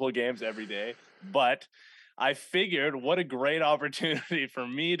like multiple games every day. But I figured, what a great opportunity for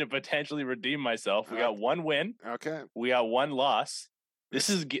me to potentially redeem myself. We got 1 win. Okay. We got 1 loss. This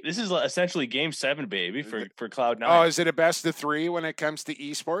is essentially Game 7, baby, for Cloud9. Oh, is it a best of 3 when it comes to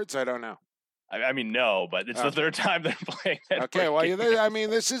esports? I don't know. I mean, no, but it's the third time they're playing it. Okay, well, I mean,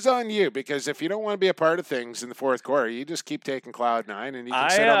 this is on you, because if you don't want to be a part of things in the fourth quarter, you just keep taking Cloud9 and you can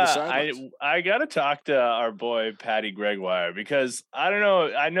sit on the sidelines. I got to talk to our boy, Patty Gregoire, because I don't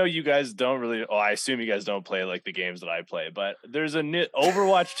know. I know you guys don't really, I assume you guys don't play like the games that I play, but there's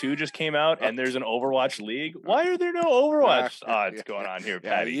Overwatch 2 just came out and there's an Overwatch League. Why are there no Overwatch odds going on here,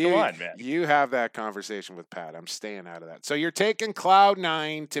 Patty? Come on, man. You have that conversation with Pat. I'm staying out of that. So you're taking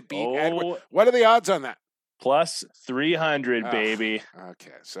Cloud9 to beat Edward. What are the odds on that? Plus 300, baby. Okay,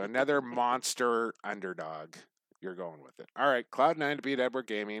 so another monster underdog. You're going with it. All right, Cloud9 to beat Edward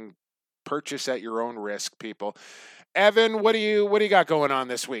Gaming. Purchase at your own risk, people. Evan, what do you got going on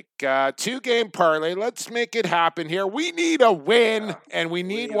this week? 2-game parlay. Let's make it happen here. We need a win, and we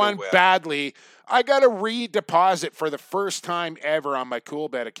need one badly. I got a redeposit for the first time ever on my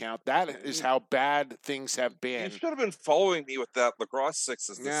CoolBet account. That is how bad things have been. You should have been following me with that lacrosse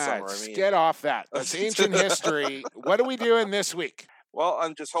sixes this summer. I mean, get off that. That's ancient history. What are we doing this week? Well,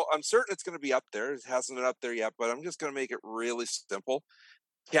 I'm certain it's going to be up there. It hasn't been up there yet, but I'm just going to make it really simple.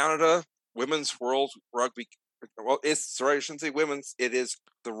 Canada Women's World Rugby. Well, I shouldn't say women's. It is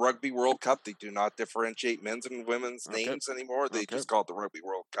the Rugby World Cup. They do not differentiate men's and women's names anymore. They just call it the Rugby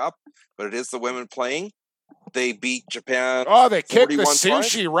World Cup, but it is the women playing. They beat Japan. Oh, they kicked the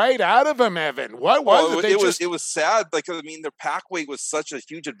sushi right out of them, Evan. What was it? It was sad. Like, I mean, their pack weight was such a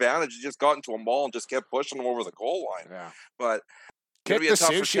huge advantage. They just got into a maul and just kept pushing them over the goal line. Yeah. But kick the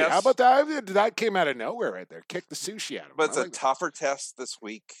sushi. How about that? That came out of nowhere right there. Kick the sushi out of them. But it's a tougher test this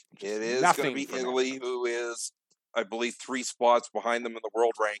week. It is going to be Italy, who is, I believe, 3 spots behind them in the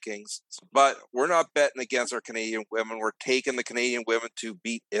world rankings. But we're not betting against our Canadian women. We're taking the Canadian women to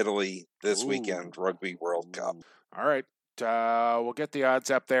beat Italy this weekend, Rugby World Cup. All right. We'll get the odds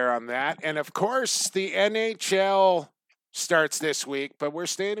up there on that. And, of course, the NHL starts this week, but we're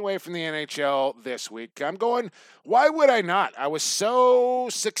staying away from the NHL this week. I'm going, why would I not? I was so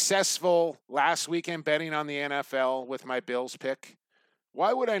successful last weekend betting on the NFL with my Bills pick.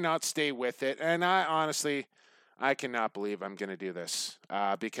 Why would I not stay with it? And I honestly, I cannot believe I'm going to do this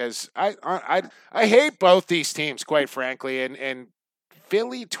because I hate both these teams, quite frankly. And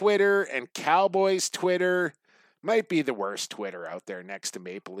Philly Twitter and Cowboys Twitter might be the worst Twitter out there next to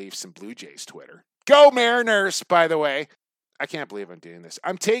Maple Leafs and Blue Jays Twitter. Go Mariners, by the way. I can't believe I'm doing this.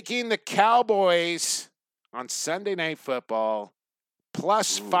 I'm taking the Cowboys on Sunday Night Football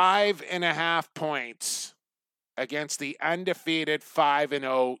plus 5.5 points against the undefeated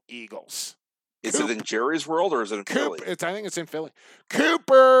 5-0 Eagles. Is it in Jerry's World or is it in Philly? I think it's in Philly.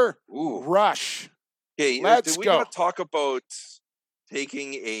 Cooper Rush. Okay, let's did we go. not talk about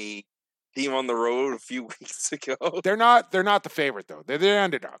taking a team on the road a few weeks ago? They're not the favorite though. They're the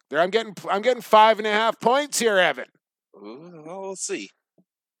underdog. I'm getting 5.5 points here, Evan. Well, we'll see.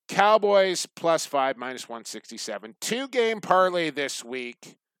 Cowboys plus 5 minus 167. 2-game parlay this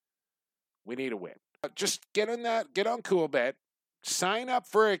week. We need a win. Just get on CoolBet. Sign up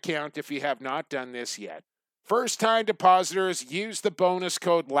for an account if you have not done this yet. First-time depositors, use the bonus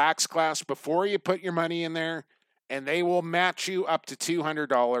code LAXClass before you put your money in there, and they will match you up to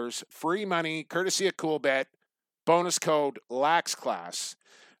 $200. Free money, courtesy of CoolBet. Bonus code LAXClass.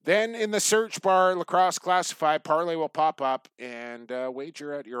 Then in the search bar, Lacrosse Classified parlay will pop up, and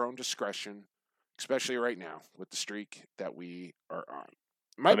wager at your own discretion, especially right now with the streak that we are on.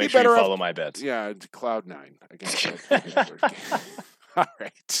 Might be better. Follow my bets. Yeah, Cloud9 against. All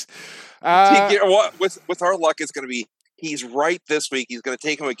right. With our luck, it's going to be he's right this week. He's going to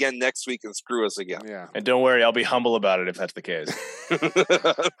take him again next week and screw us again. Yeah. And don't worry, I'll be humble about it if that's the case.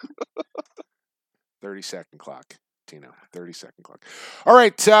 30-second clock. 30-second clock. All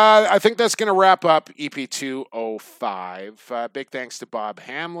right, I think that's going to wrap up EP 205. Big thanks to Bob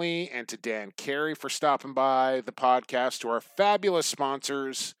Hamley and to Dan Carey for stopping by the podcast. To our fabulous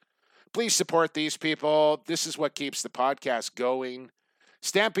sponsors, please support these people. This is what keeps the podcast going.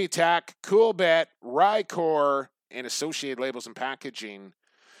 Stampede Tack, CoolBet, Rycor, and Associated Labels and Packaging.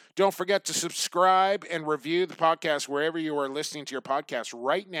 Don't forget to subscribe and review the podcast wherever you are listening to your podcast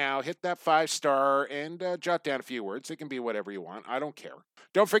right now. Hit that 5-star and jot down a few words. It can be whatever you want. I don't care.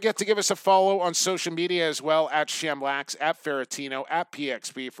 Don't forget to give us a follow on social media as well, at Shemlax, at Ferratino, at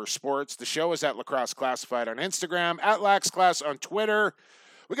PXB for sports. The show is at Lacrosse Classified on Instagram, at LaxClass on Twitter.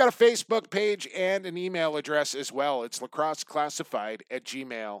 We got a Facebook page and an email address as well. It's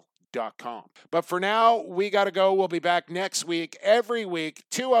lacrosseclassified@gmail.com. But for now, we got to go. We'll be back next week. Every week,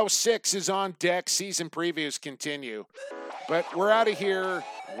 206 is on deck. Season previews continue. But we're out of here,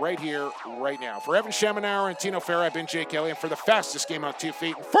 right now. For Evan Schemenauer and Tino Farah, I've been Jake Kelly. And for the fastest game on 2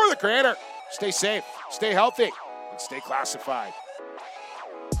 feet, and for the creator, stay safe, stay healthy, and stay classified.